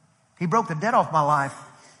 He broke the debt off my life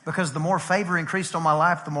because the more favor increased on my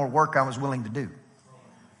life, the more work I was willing to do.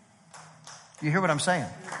 Do you hear what I'm saying?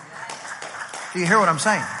 Do you hear what I'm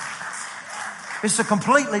saying? It's a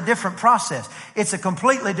completely different process. It's a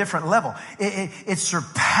completely different level. It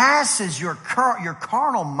surpasses your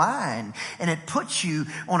carnal mind, and it puts you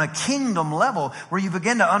on a kingdom level where you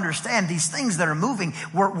begin to understand these things that are moving.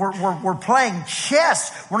 We're playing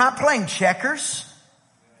chess. We're not playing checkers.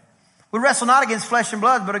 We wrestle not against flesh and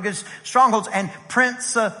blood, but against strongholds and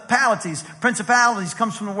principalities. Principalities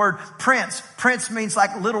comes from the word prince. Prince means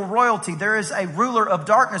like little royalty. There is a ruler of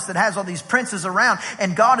darkness that has all these princes around.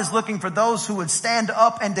 And God is looking for those who would stand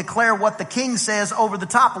up and declare what the king says over the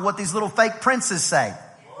top of what these little fake princes say.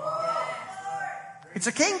 It's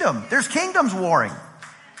a kingdom. There's kingdoms warring.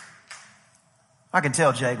 I can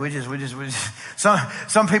tell, Jake, we just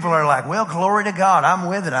some people are like, well, glory to God. I'm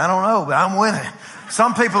with it. I don't know, but I'm with it.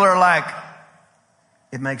 Some people are like,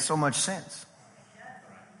 it makes so much sense.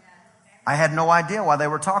 I had no idea why they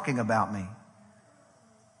were talking about me.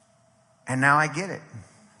 And now I get it.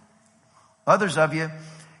 Others of you,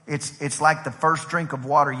 it's like the first drink of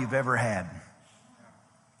water you've ever had.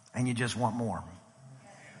 And you just want more.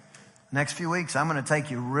 Next few weeks, I'm going to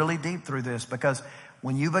take you really deep through this because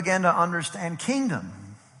when you begin to understand kingdom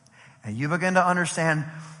And you begin to understand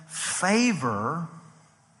favor,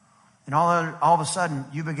 and all of a sudden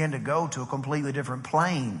you begin to go to a completely different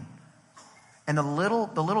plane. And the little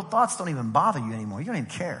thoughts don't even bother you anymore. You don't even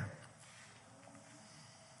care.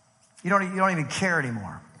 You don't even care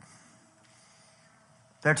anymore.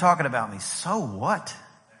 They're talking about me. So what?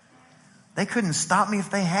 They couldn't stop me if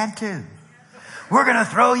they had to. We're going to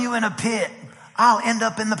throw you in a pit. I'll end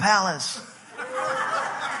up in the palace.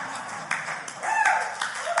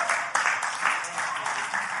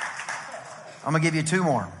 I'm going to give you 2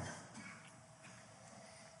 more.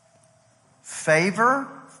 Favor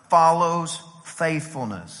follows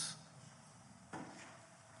faithfulness.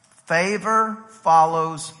 Favor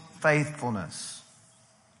follows faithfulness.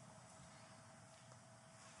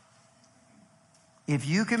 If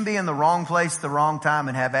you can be in the wrong place at the wrong time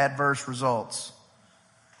and have adverse results,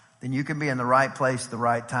 then you can be in the right place at the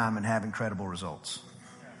right time and have incredible results.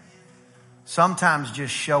 Sometimes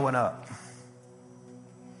just showing up.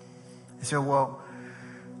 You say, well,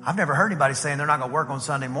 I've never heard anybody saying they're not going to work on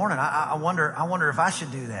Sunday morning. I wonder if I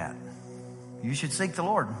should do that. You should seek the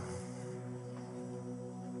Lord.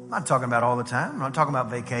 I'm not talking about all the time. I'm not talking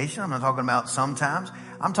about vacation. I'm not talking about sometimes.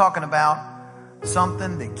 I'm talking about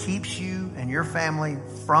something that keeps you and your family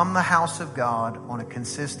from the house of God on a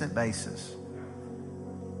consistent basis.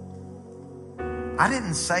 I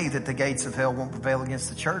didn't say that the gates of hell won't prevail against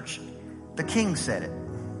the church. The King said it.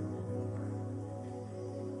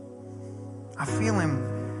 I feel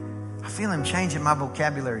him changing my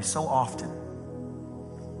vocabulary so often.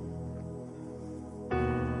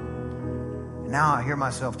 And now I hear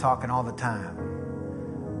myself talking all the time.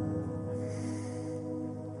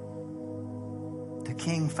 The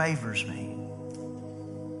King favors me.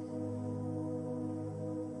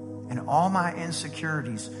 And all my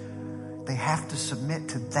insecurities, they have to submit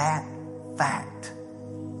to that fact.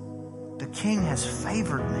 The King has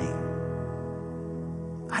favored me.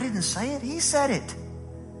 I didn't say it. He said it.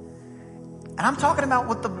 And I'm talking about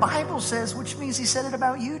what the Bible says, which means he said it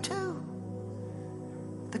about you too.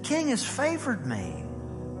 The King has favored me.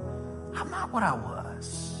 I'm not what I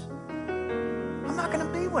was. I'm not going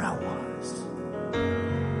to be what I was.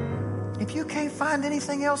 If you can't find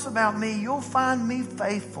anything else about me, you'll find me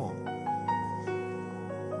faithful.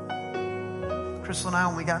 Crystal and I,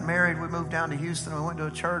 when we got married, we moved down to Houston. We went to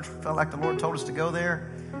a church. We felt like the Lord told us to go there.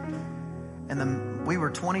 And we were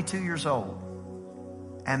 22 years old.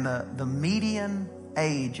 And the median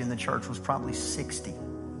age in the church was probably 60.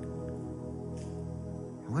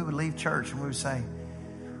 And we would leave church and we would say,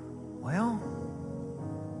 well,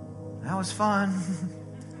 that was fun.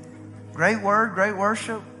 Great word, great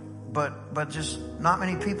worship, but just not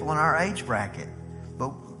many people in our age bracket. But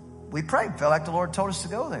we prayed, felt like the Lord told us to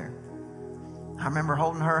go there. I remember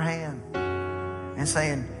holding her hand and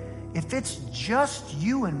saying, if it's just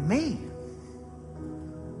you and me,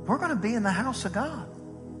 we're going to be in the house of God.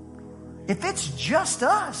 If it's just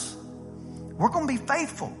us, we're going to be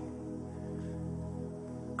faithful.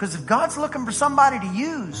 Because if God's looking for somebody to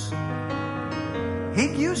use,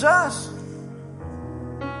 He'd use us.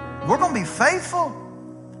 We're going to be faithful.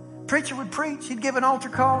 Preacher would preach. He'd give an altar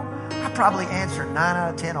call. I probably answered 9 out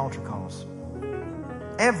of 10 altar calls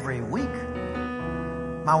every week.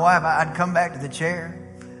 My wife, I'd come back to the chair.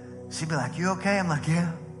 She'd be like, you okay? I'm like,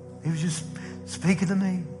 yeah. He was just speaking to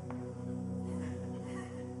me.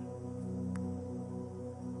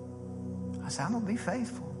 I said, I'm going to be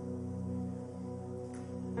faithful.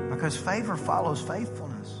 Because favor follows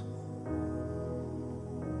faithfulness.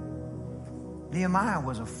 Nehemiah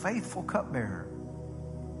was a faithful cupbearer.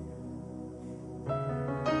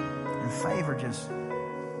 And favor just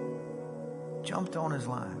jumped on his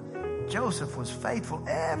life. Joseph was faithful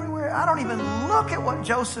everywhere. I don't even look at what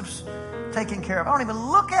Joseph's taking care of. I don't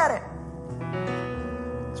even look at it.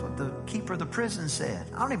 That's what the keeper of the prison said.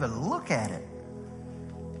 I don't even look at it.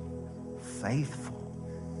 Faithful.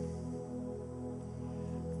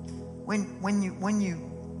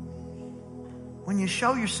 When you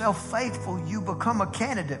show yourself faithful, you become a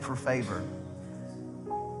candidate for favor.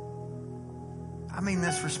 I mean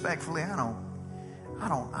this respectfully. I'm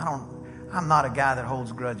not a guy that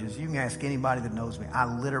holds grudges. You can ask anybody that knows me. I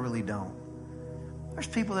literally don't. There's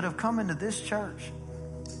people that have come into this church.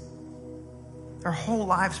 Their whole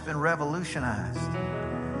life's been revolutionized.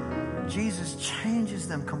 Jesus changes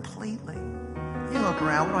them completely. You look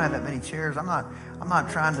around, we don't have that many chairs. I'm not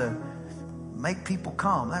trying to make people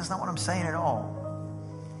come. That's not what I'm saying at all.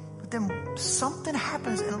 But then something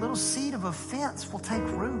happens and a little seed of offense will take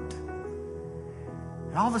root.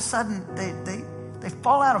 And all of a sudden they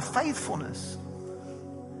fall out of faithfulness.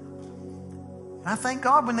 And I thank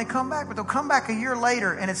God when they come back, but they'll come back a year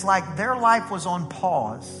later and it's like their life was on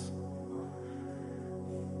pause.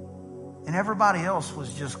 And everybody else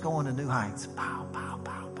was just going to new heights. Pow, pow,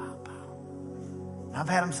 pow, pow, pow. I've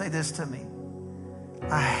had them say this to me.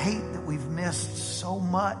 I hate that we've missed so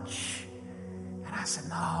much. And I said,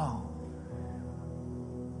 no.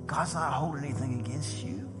 God's not holding anything against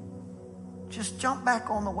you. Just jump back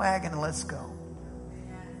on the wagon and let's go.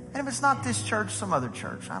 And if it's not this church, some other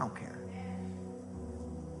church. I don't care.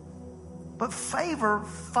 But favor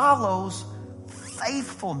follows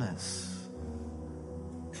faithfulness.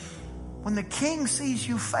 When the king sees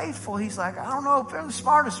you faithful, he's like, I don't know if they're the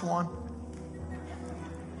smartest one,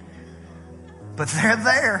 but they're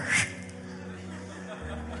there.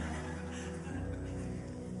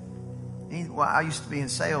 Well, I used to be in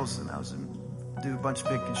sales, and I was do a bunch of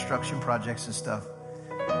big construction projects and stuff.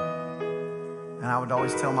 And I would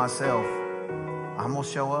always tell myself, I'm going to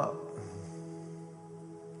show up.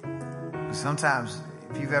 Sometimes,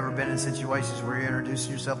 if you've ever been in situations where you're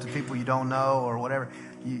introducing yourself to people you don't know or whatever,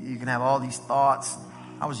 you can have all these thoughts.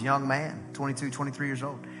 I was a young man, 22, 23 years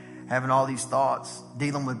old, having all these thoughts,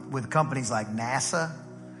 dealing with companies like NASA,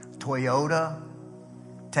 Toyota,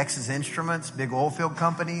 Texas Instruments, big oil field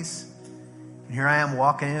companies. And here I am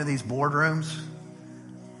walking into these boardrooms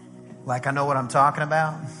like I know what I'm talking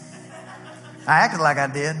about. I acted like I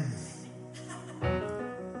did.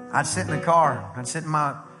 I'd sit in the car. I'd sit in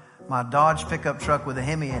my Dodge pickup truck with a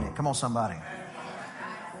Hemi in it. Come on, somebody.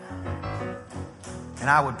 And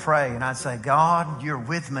I would pray and I'd say, God, you're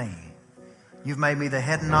with me. You've made me the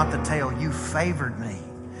head and not the tail. You favored me.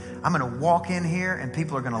 I'm going to walk in here and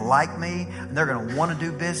people are going to like me and they're going to want to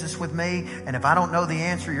do business with me. And if I don't know the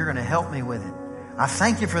answer, you're going to help me with it. I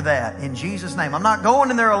thank you for that in Jesus' name. I'm not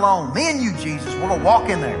going in there alone. Me and you, Jesus, we're going to walk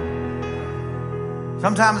in there.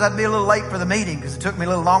 Sometimes I'd be a little late for the meeting because it took me a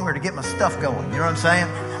little longer to get my stuff going. You know what I'm saying?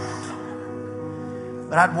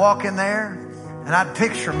 But I'd walk in there and I'd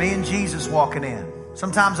picture me and Jesus walking in.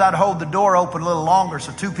 Sometimes I'd hold the door open a little longer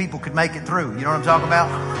so two people could make it through. You know what I'm talking about?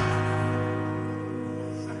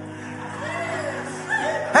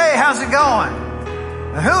 Hey, how's it going?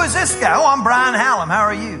 Who is this guy? Oh, I'm Brian Hallam. How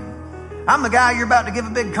are you? I'm the guy you're about to give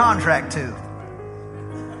a big contract to.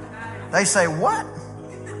 They say, what?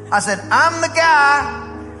 I said, I'm the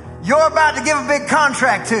guy you're about to give a big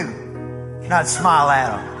contract to. And I'd smile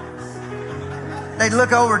at them. They'd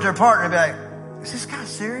look over at their partner and be like, is this guy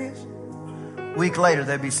serious? A week later,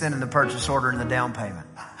 they'd be sending the purchase order and the down payment.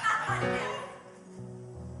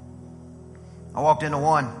 I walked into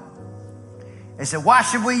one. They said, why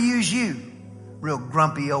should we use you? Real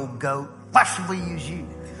grumpy old goat. Why should we use you?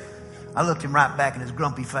 I looked him right back in his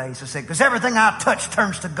grumpy face. I said, because everything I touch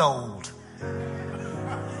turns to gold.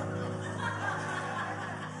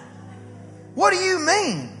 What do you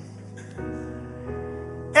mean?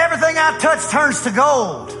 Everything I touch turns to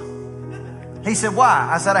gold. He said, why?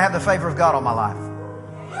 I said, I have the favor of God on my life.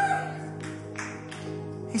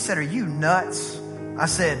 He said, are you nuts? I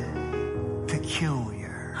said,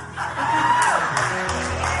 peculiar.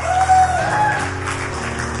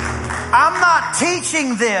 I'm not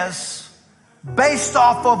teaching this based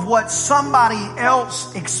off of what somebody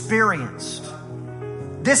else experienced.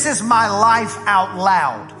 This is my life out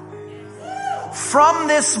loud. From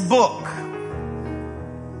this book,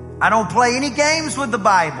 I don't play any games with the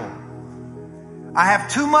Bible. I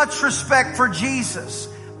have too much respect for Jesus,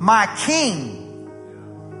 my King,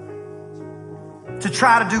 to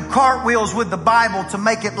try to do cartwheels with the Bible to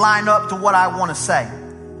make it line up to what I want to say.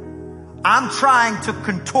 I'm trying to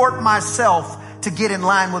contort myself to get in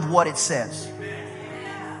line with what it says.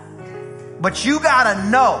 But you got to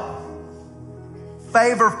know,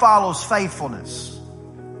 favor follows faithfulness.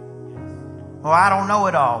 Well, I don't know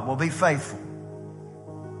it all. Well, be faithful.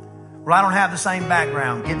 Well, I don't have the same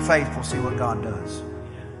background. Get faithful. See what God does.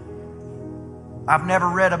 I've never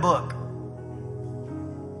read a book.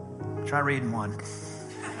 Try reading one.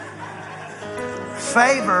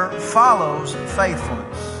 Favor follows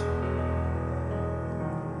faithfulness.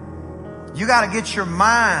 You got to get your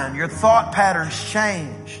mind, your thought patterns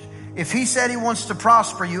changed. If he said he wants to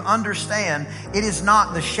prosper you, understand it is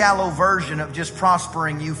not the shallow version of just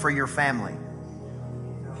prospering you for your family.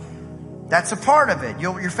 That's a part of it.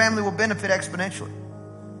 Your family will benefit exponentially.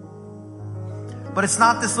 But it's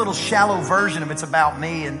not this little shallow version of it's about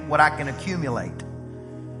me and what I can accumulate.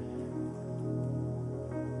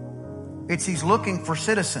 It's he's looking for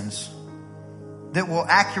citizens that will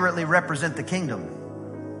accurately represent the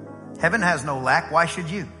kingdom. Heaven has no lack. Why should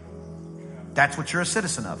you? That's what you're a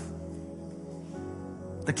citizen of.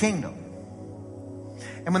 The kingdom.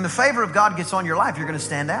 And when the favor of God gets on your life, you're going to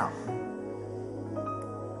stand out.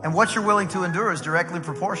 And what you're willing to endure is directly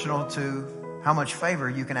proportional to how much favor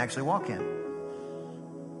you can actually walk in.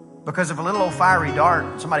 Because if a little old fiery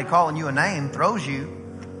dart, somebody calling you a name, throws you,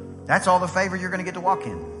 that's all the favor you're going to get to walk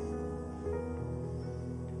in.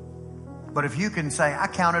 But if you can say, I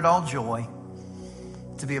count it all joy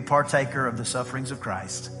to be a partaker of the sufferings of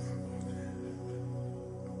Christ.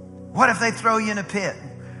 What if they throw you in a pit?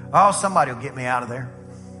 Oh, somebody will get me out of there.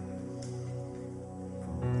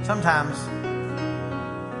 Sometimes,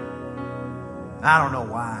 I don't know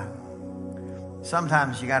why.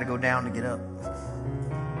 Sometimes you got to go down to get up.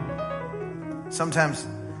 Sometimes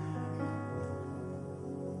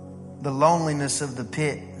the loneliness of the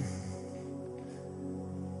pit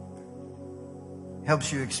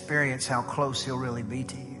helps you experience how close He'll really be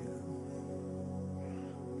to you.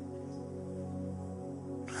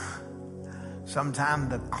 Sometimes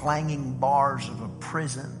the clanging bars of a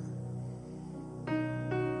prison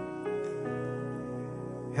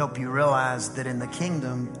help you realize that in the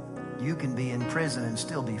kingdom, you can be in prison and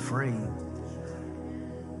still be free.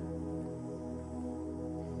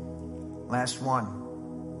 Last one.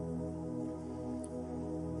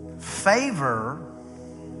 Favor.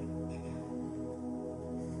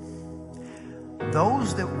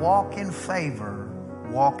 Those that walk in favor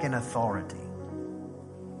walk in authority.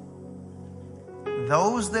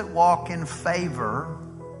 Those that walk in favor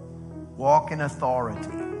walk in authority.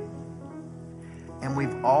 And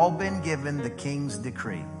we've all been given the king's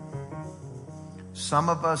decree. Some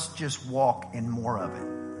of us just walk in more of it.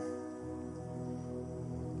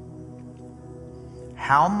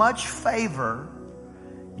 How much favor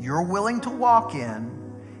you're willing to walk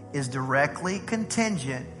in is directly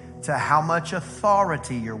contingent to how much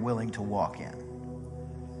authority you're willing to walk in.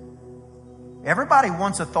 Everybody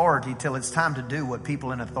wants authority till it's time to do what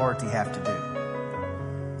people in authority have to do.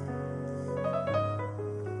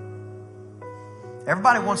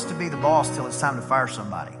 Everybody wants to be the boss till it's time to fire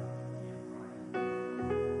somebody.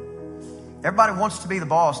 Everybody wants to be the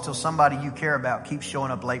boss till somebody you care about keeps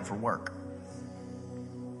showing up late for work.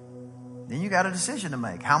 Then you got a decision to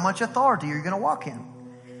make. How much authority are you going to walk in?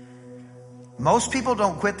 Most people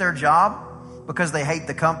don't quit their job because they hate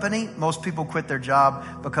the company. Most people quit their job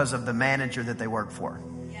because of the manager that they work for.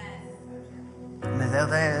 Yes. And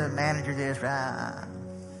the manager this,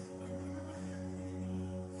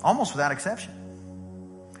 almost without exception.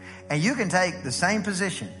 And you can take the same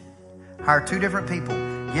position, hire two different people,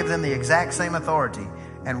 give them the exact same authority,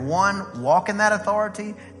 and one walk in that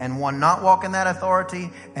authority and one not walk in that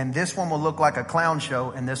authority, and this one will look like a clown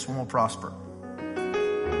show and this one will prosper.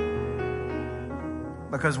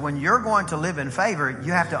 Because when you're going to live in favor,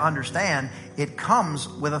 you have to understand it comes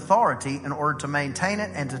with authority in order to maintain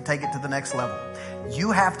it and to take it to the next level.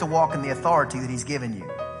 You have to walk in the authority that He's given you.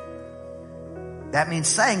 That means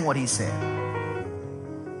saying what He said.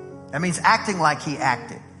 That means acting like He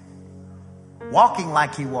acted. Walking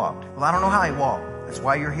like He walked. Well, I don't know how He walked. That's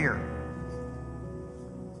why you're here.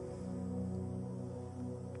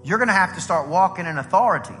 You're going to have to start walking in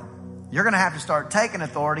authority. You're going to have to start taking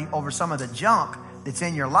authority over some of the junk that's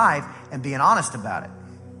in your life and being honest about it.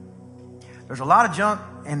 There's a lot of junk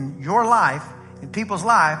in your life, in people's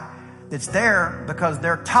life, that's there because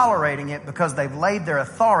they're tolerating it because they've laid their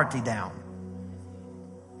authority down.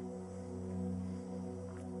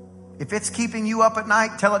 If it's keeping you up at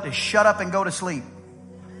night, tell it to shut up and go to sleep.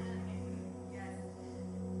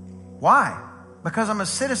 Why? Because I'm a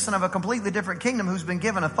citizen of a completely different kingdom who's been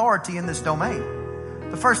given authority in this domain.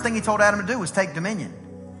 The first thing He told Adam to do was take dominion.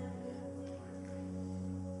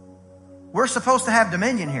 We're supposed to have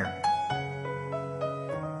dominion here.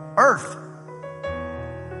 Earth.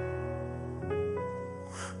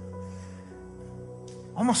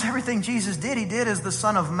 Almost everything Jesus did, He did as the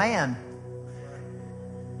Son of Man.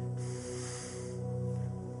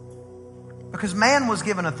 Because man was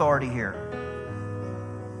given authority here.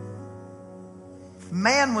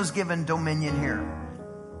 Man was given dominion here.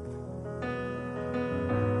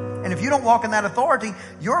 And if you don't walk in that authority,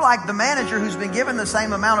 you're like the manager who's been given the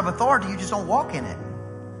same amount of authority. You just don't walk in it.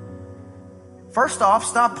 First off,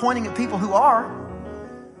 stop pointing at people who are.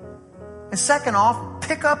 And second off,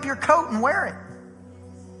 pick up your coat and wear it.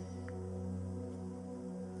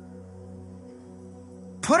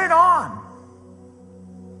 Put it on.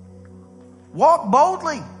 Walk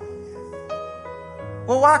boldly.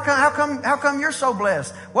 Well, how come you're so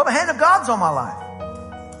blessed? Well, the hand of God's on my life.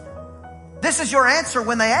 This is your answer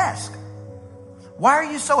when they ask. Why are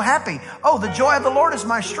you so happy? Oh, the joy of the Lord is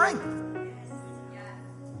my strength.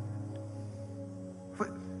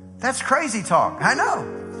 That's crazy talk. I know.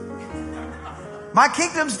 My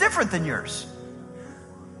kingdom's different than yours.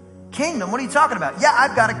 Kingdom, what are you talking about? Yeah,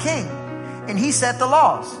 I've got a king. And He set the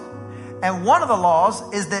laws. And one of the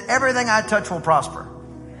laws is that everything I touch will prosper.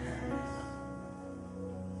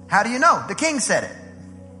 How do you know? The king said it.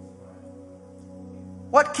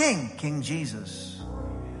 What king? King Jesus.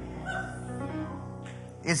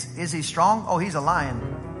 Is he strong? Oh, he's a lion.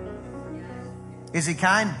 Is he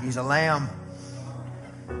kind? He's a lamb.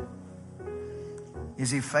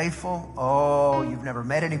 Is he faithful? Oh, you've never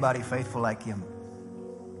met anybody faithful like him.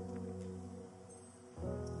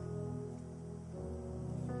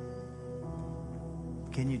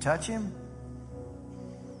 Can you touch him?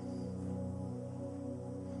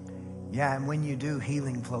 Yeah, and when you do,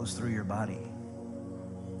 healing flows through your body.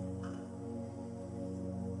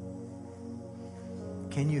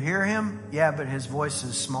 Can you hear him? Yeah, but his voice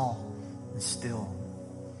is small and still,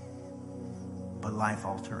 but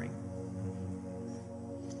life-altering.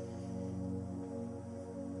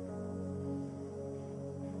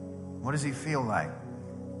 What does he feel like?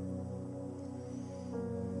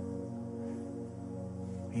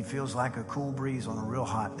 He feels like a cool breeze on a real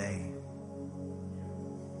hot day.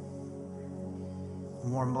 A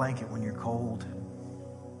warm blanket when you're cold.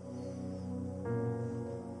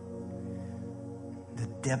 The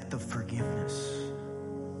depth of forgiveness.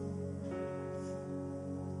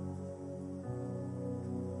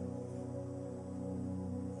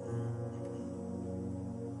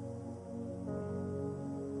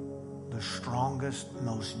 The strongest,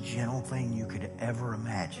 most gentle thing you could ever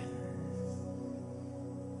imagine.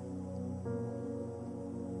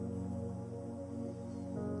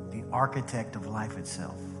 The architect of life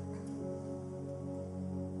itself.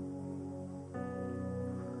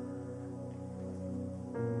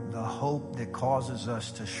 The hope that causes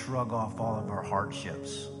us to shrug off all of our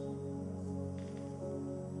hardships.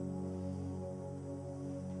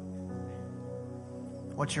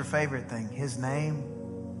 What's your favorite thing? His name?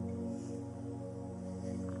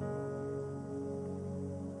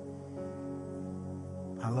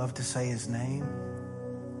 I love to say his name.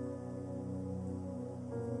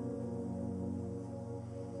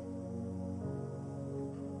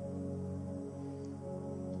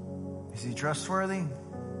 Is he trustworthy?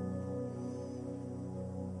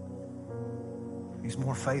 He's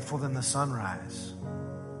more faithful than the sunrise.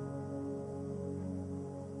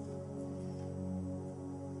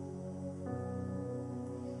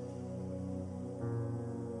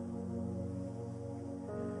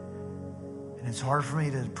 And it's hard for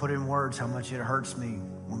me to put in words how much it hurts me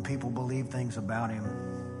when people believe things about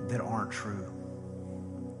him that aren't true.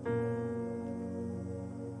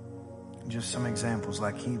 Just some examples,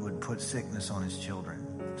 like he would put sickness on his children.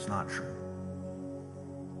 It's not true.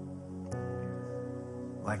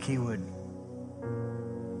 Like he would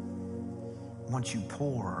want you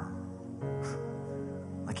poor.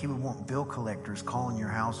 Like he would want bill collectors calling your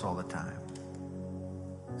house all the time.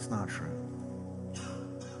 It's not true.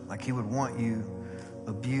 Like he would want you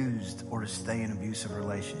abused or to stay in an abusive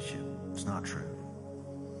relationship. It's not true.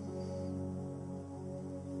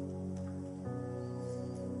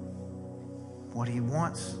 What he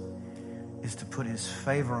wants is to put his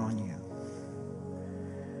favor on you.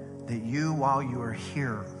 That you, while you are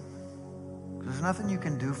here, there's nothing you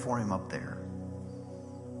can do for him up there.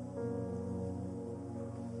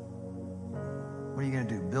 What are you going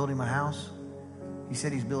to do? Build him a house? He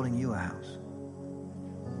said he's building you a house.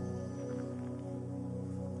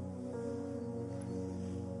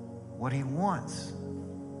 What he wants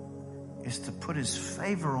is to put his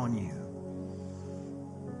favor on you.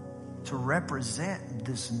 To represent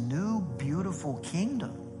this new, beautiful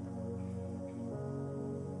kingdom.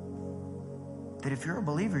 That if you're a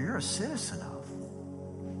believer, you're a citizen of.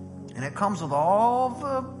 And it comes with all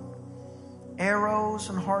the arrows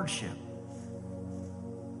and hardship.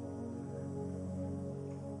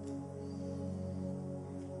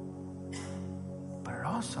 But it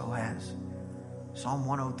also has Psalm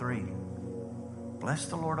 103. Bless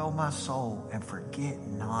the Lord, O my soul, and forget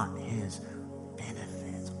not his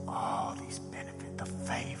benefits. All these benefits, the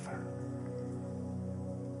favor.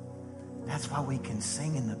 That's why we can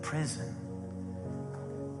sing in the prison.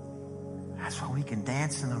 That's why we can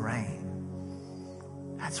dance in the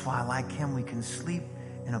rain. That's why, like him, we can sleep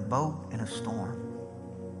in a boat in a storm.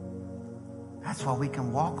 That's why we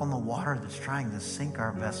can walk on the water that's trying to sink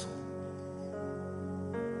our vessel.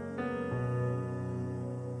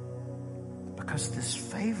 Because this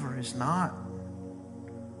favor is not,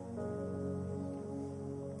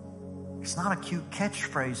 it's not a cute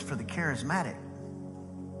catchphrase for the charismatic.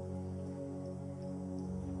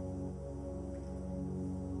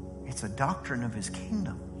 It's a doctrine of his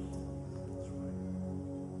kingdom.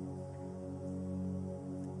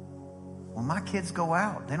 When my kids go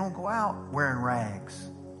out, they don't go out wearing rags.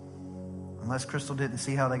 Unless Crystal didn't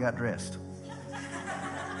see how they got dressed.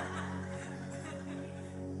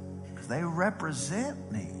 Because they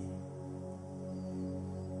represent me.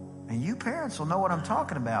 And you parents will know what I'm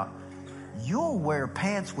talking about. You'll wear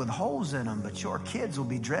pants with holes in them, but your kids will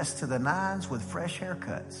be dressed to the nines with fresh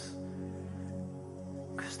haircuts.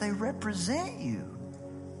 Because they represent you.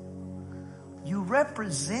 You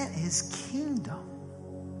represent his kingdom.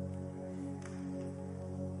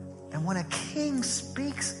 And when a king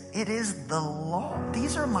speaks, it is the law.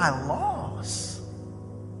 These are my laws.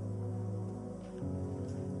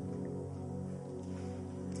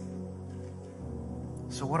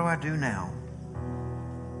 So what do I do now?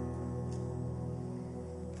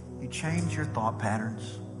 You change your thought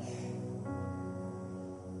patterns.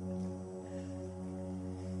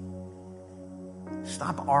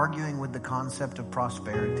 Stop arguing with the concept of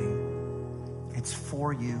prosperity. It's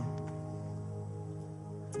for you.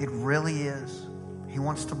 It really is. He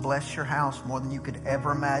wants to bless your house more than you could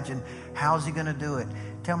ever imagine. How's he going to do it?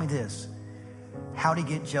 Tell me this. How'd he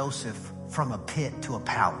get Joseph from a pit to a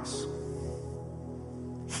palace?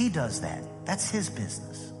 He does that. That's his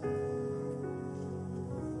business.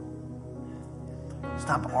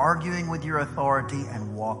 Stop arguing with your authority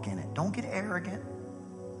and walk in it. Don't get arrogant.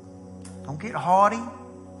 Don't get haughty.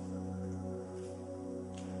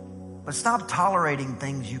 But stop tolerating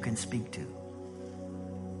things you can speak to.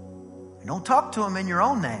 And don't talk to them in your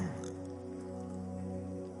own name.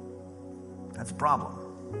 That's a problem.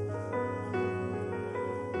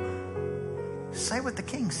 Say what the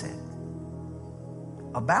king said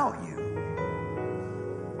about you.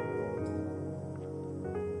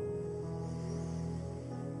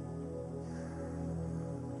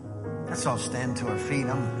 Let's all stand to our feet.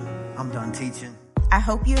 I'm done teaching. I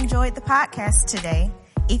hope you enjoyed the podcast today.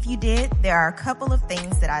 If you did, there are a couple of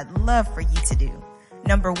things that I'd love for you to do.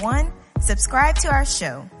 Number one, subscribe to our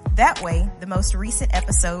show. That way, the most recent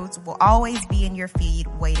episodes will always be in your feed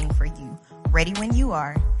waiting for you, ready when you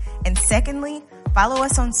are. And secondly, follow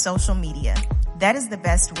us on social media. That is the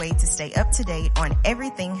best way to stay up to date on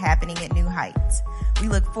everything happening at New Heights. We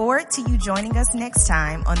look forward to you joining us next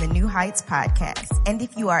time on the New Heights podcast. And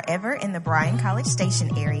if you are ever in the Bryan College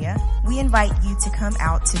Station area, we invite you to come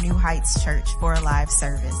out to New Heights Church for a live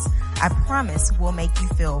service. I promise we'll make you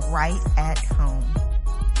feel right at home.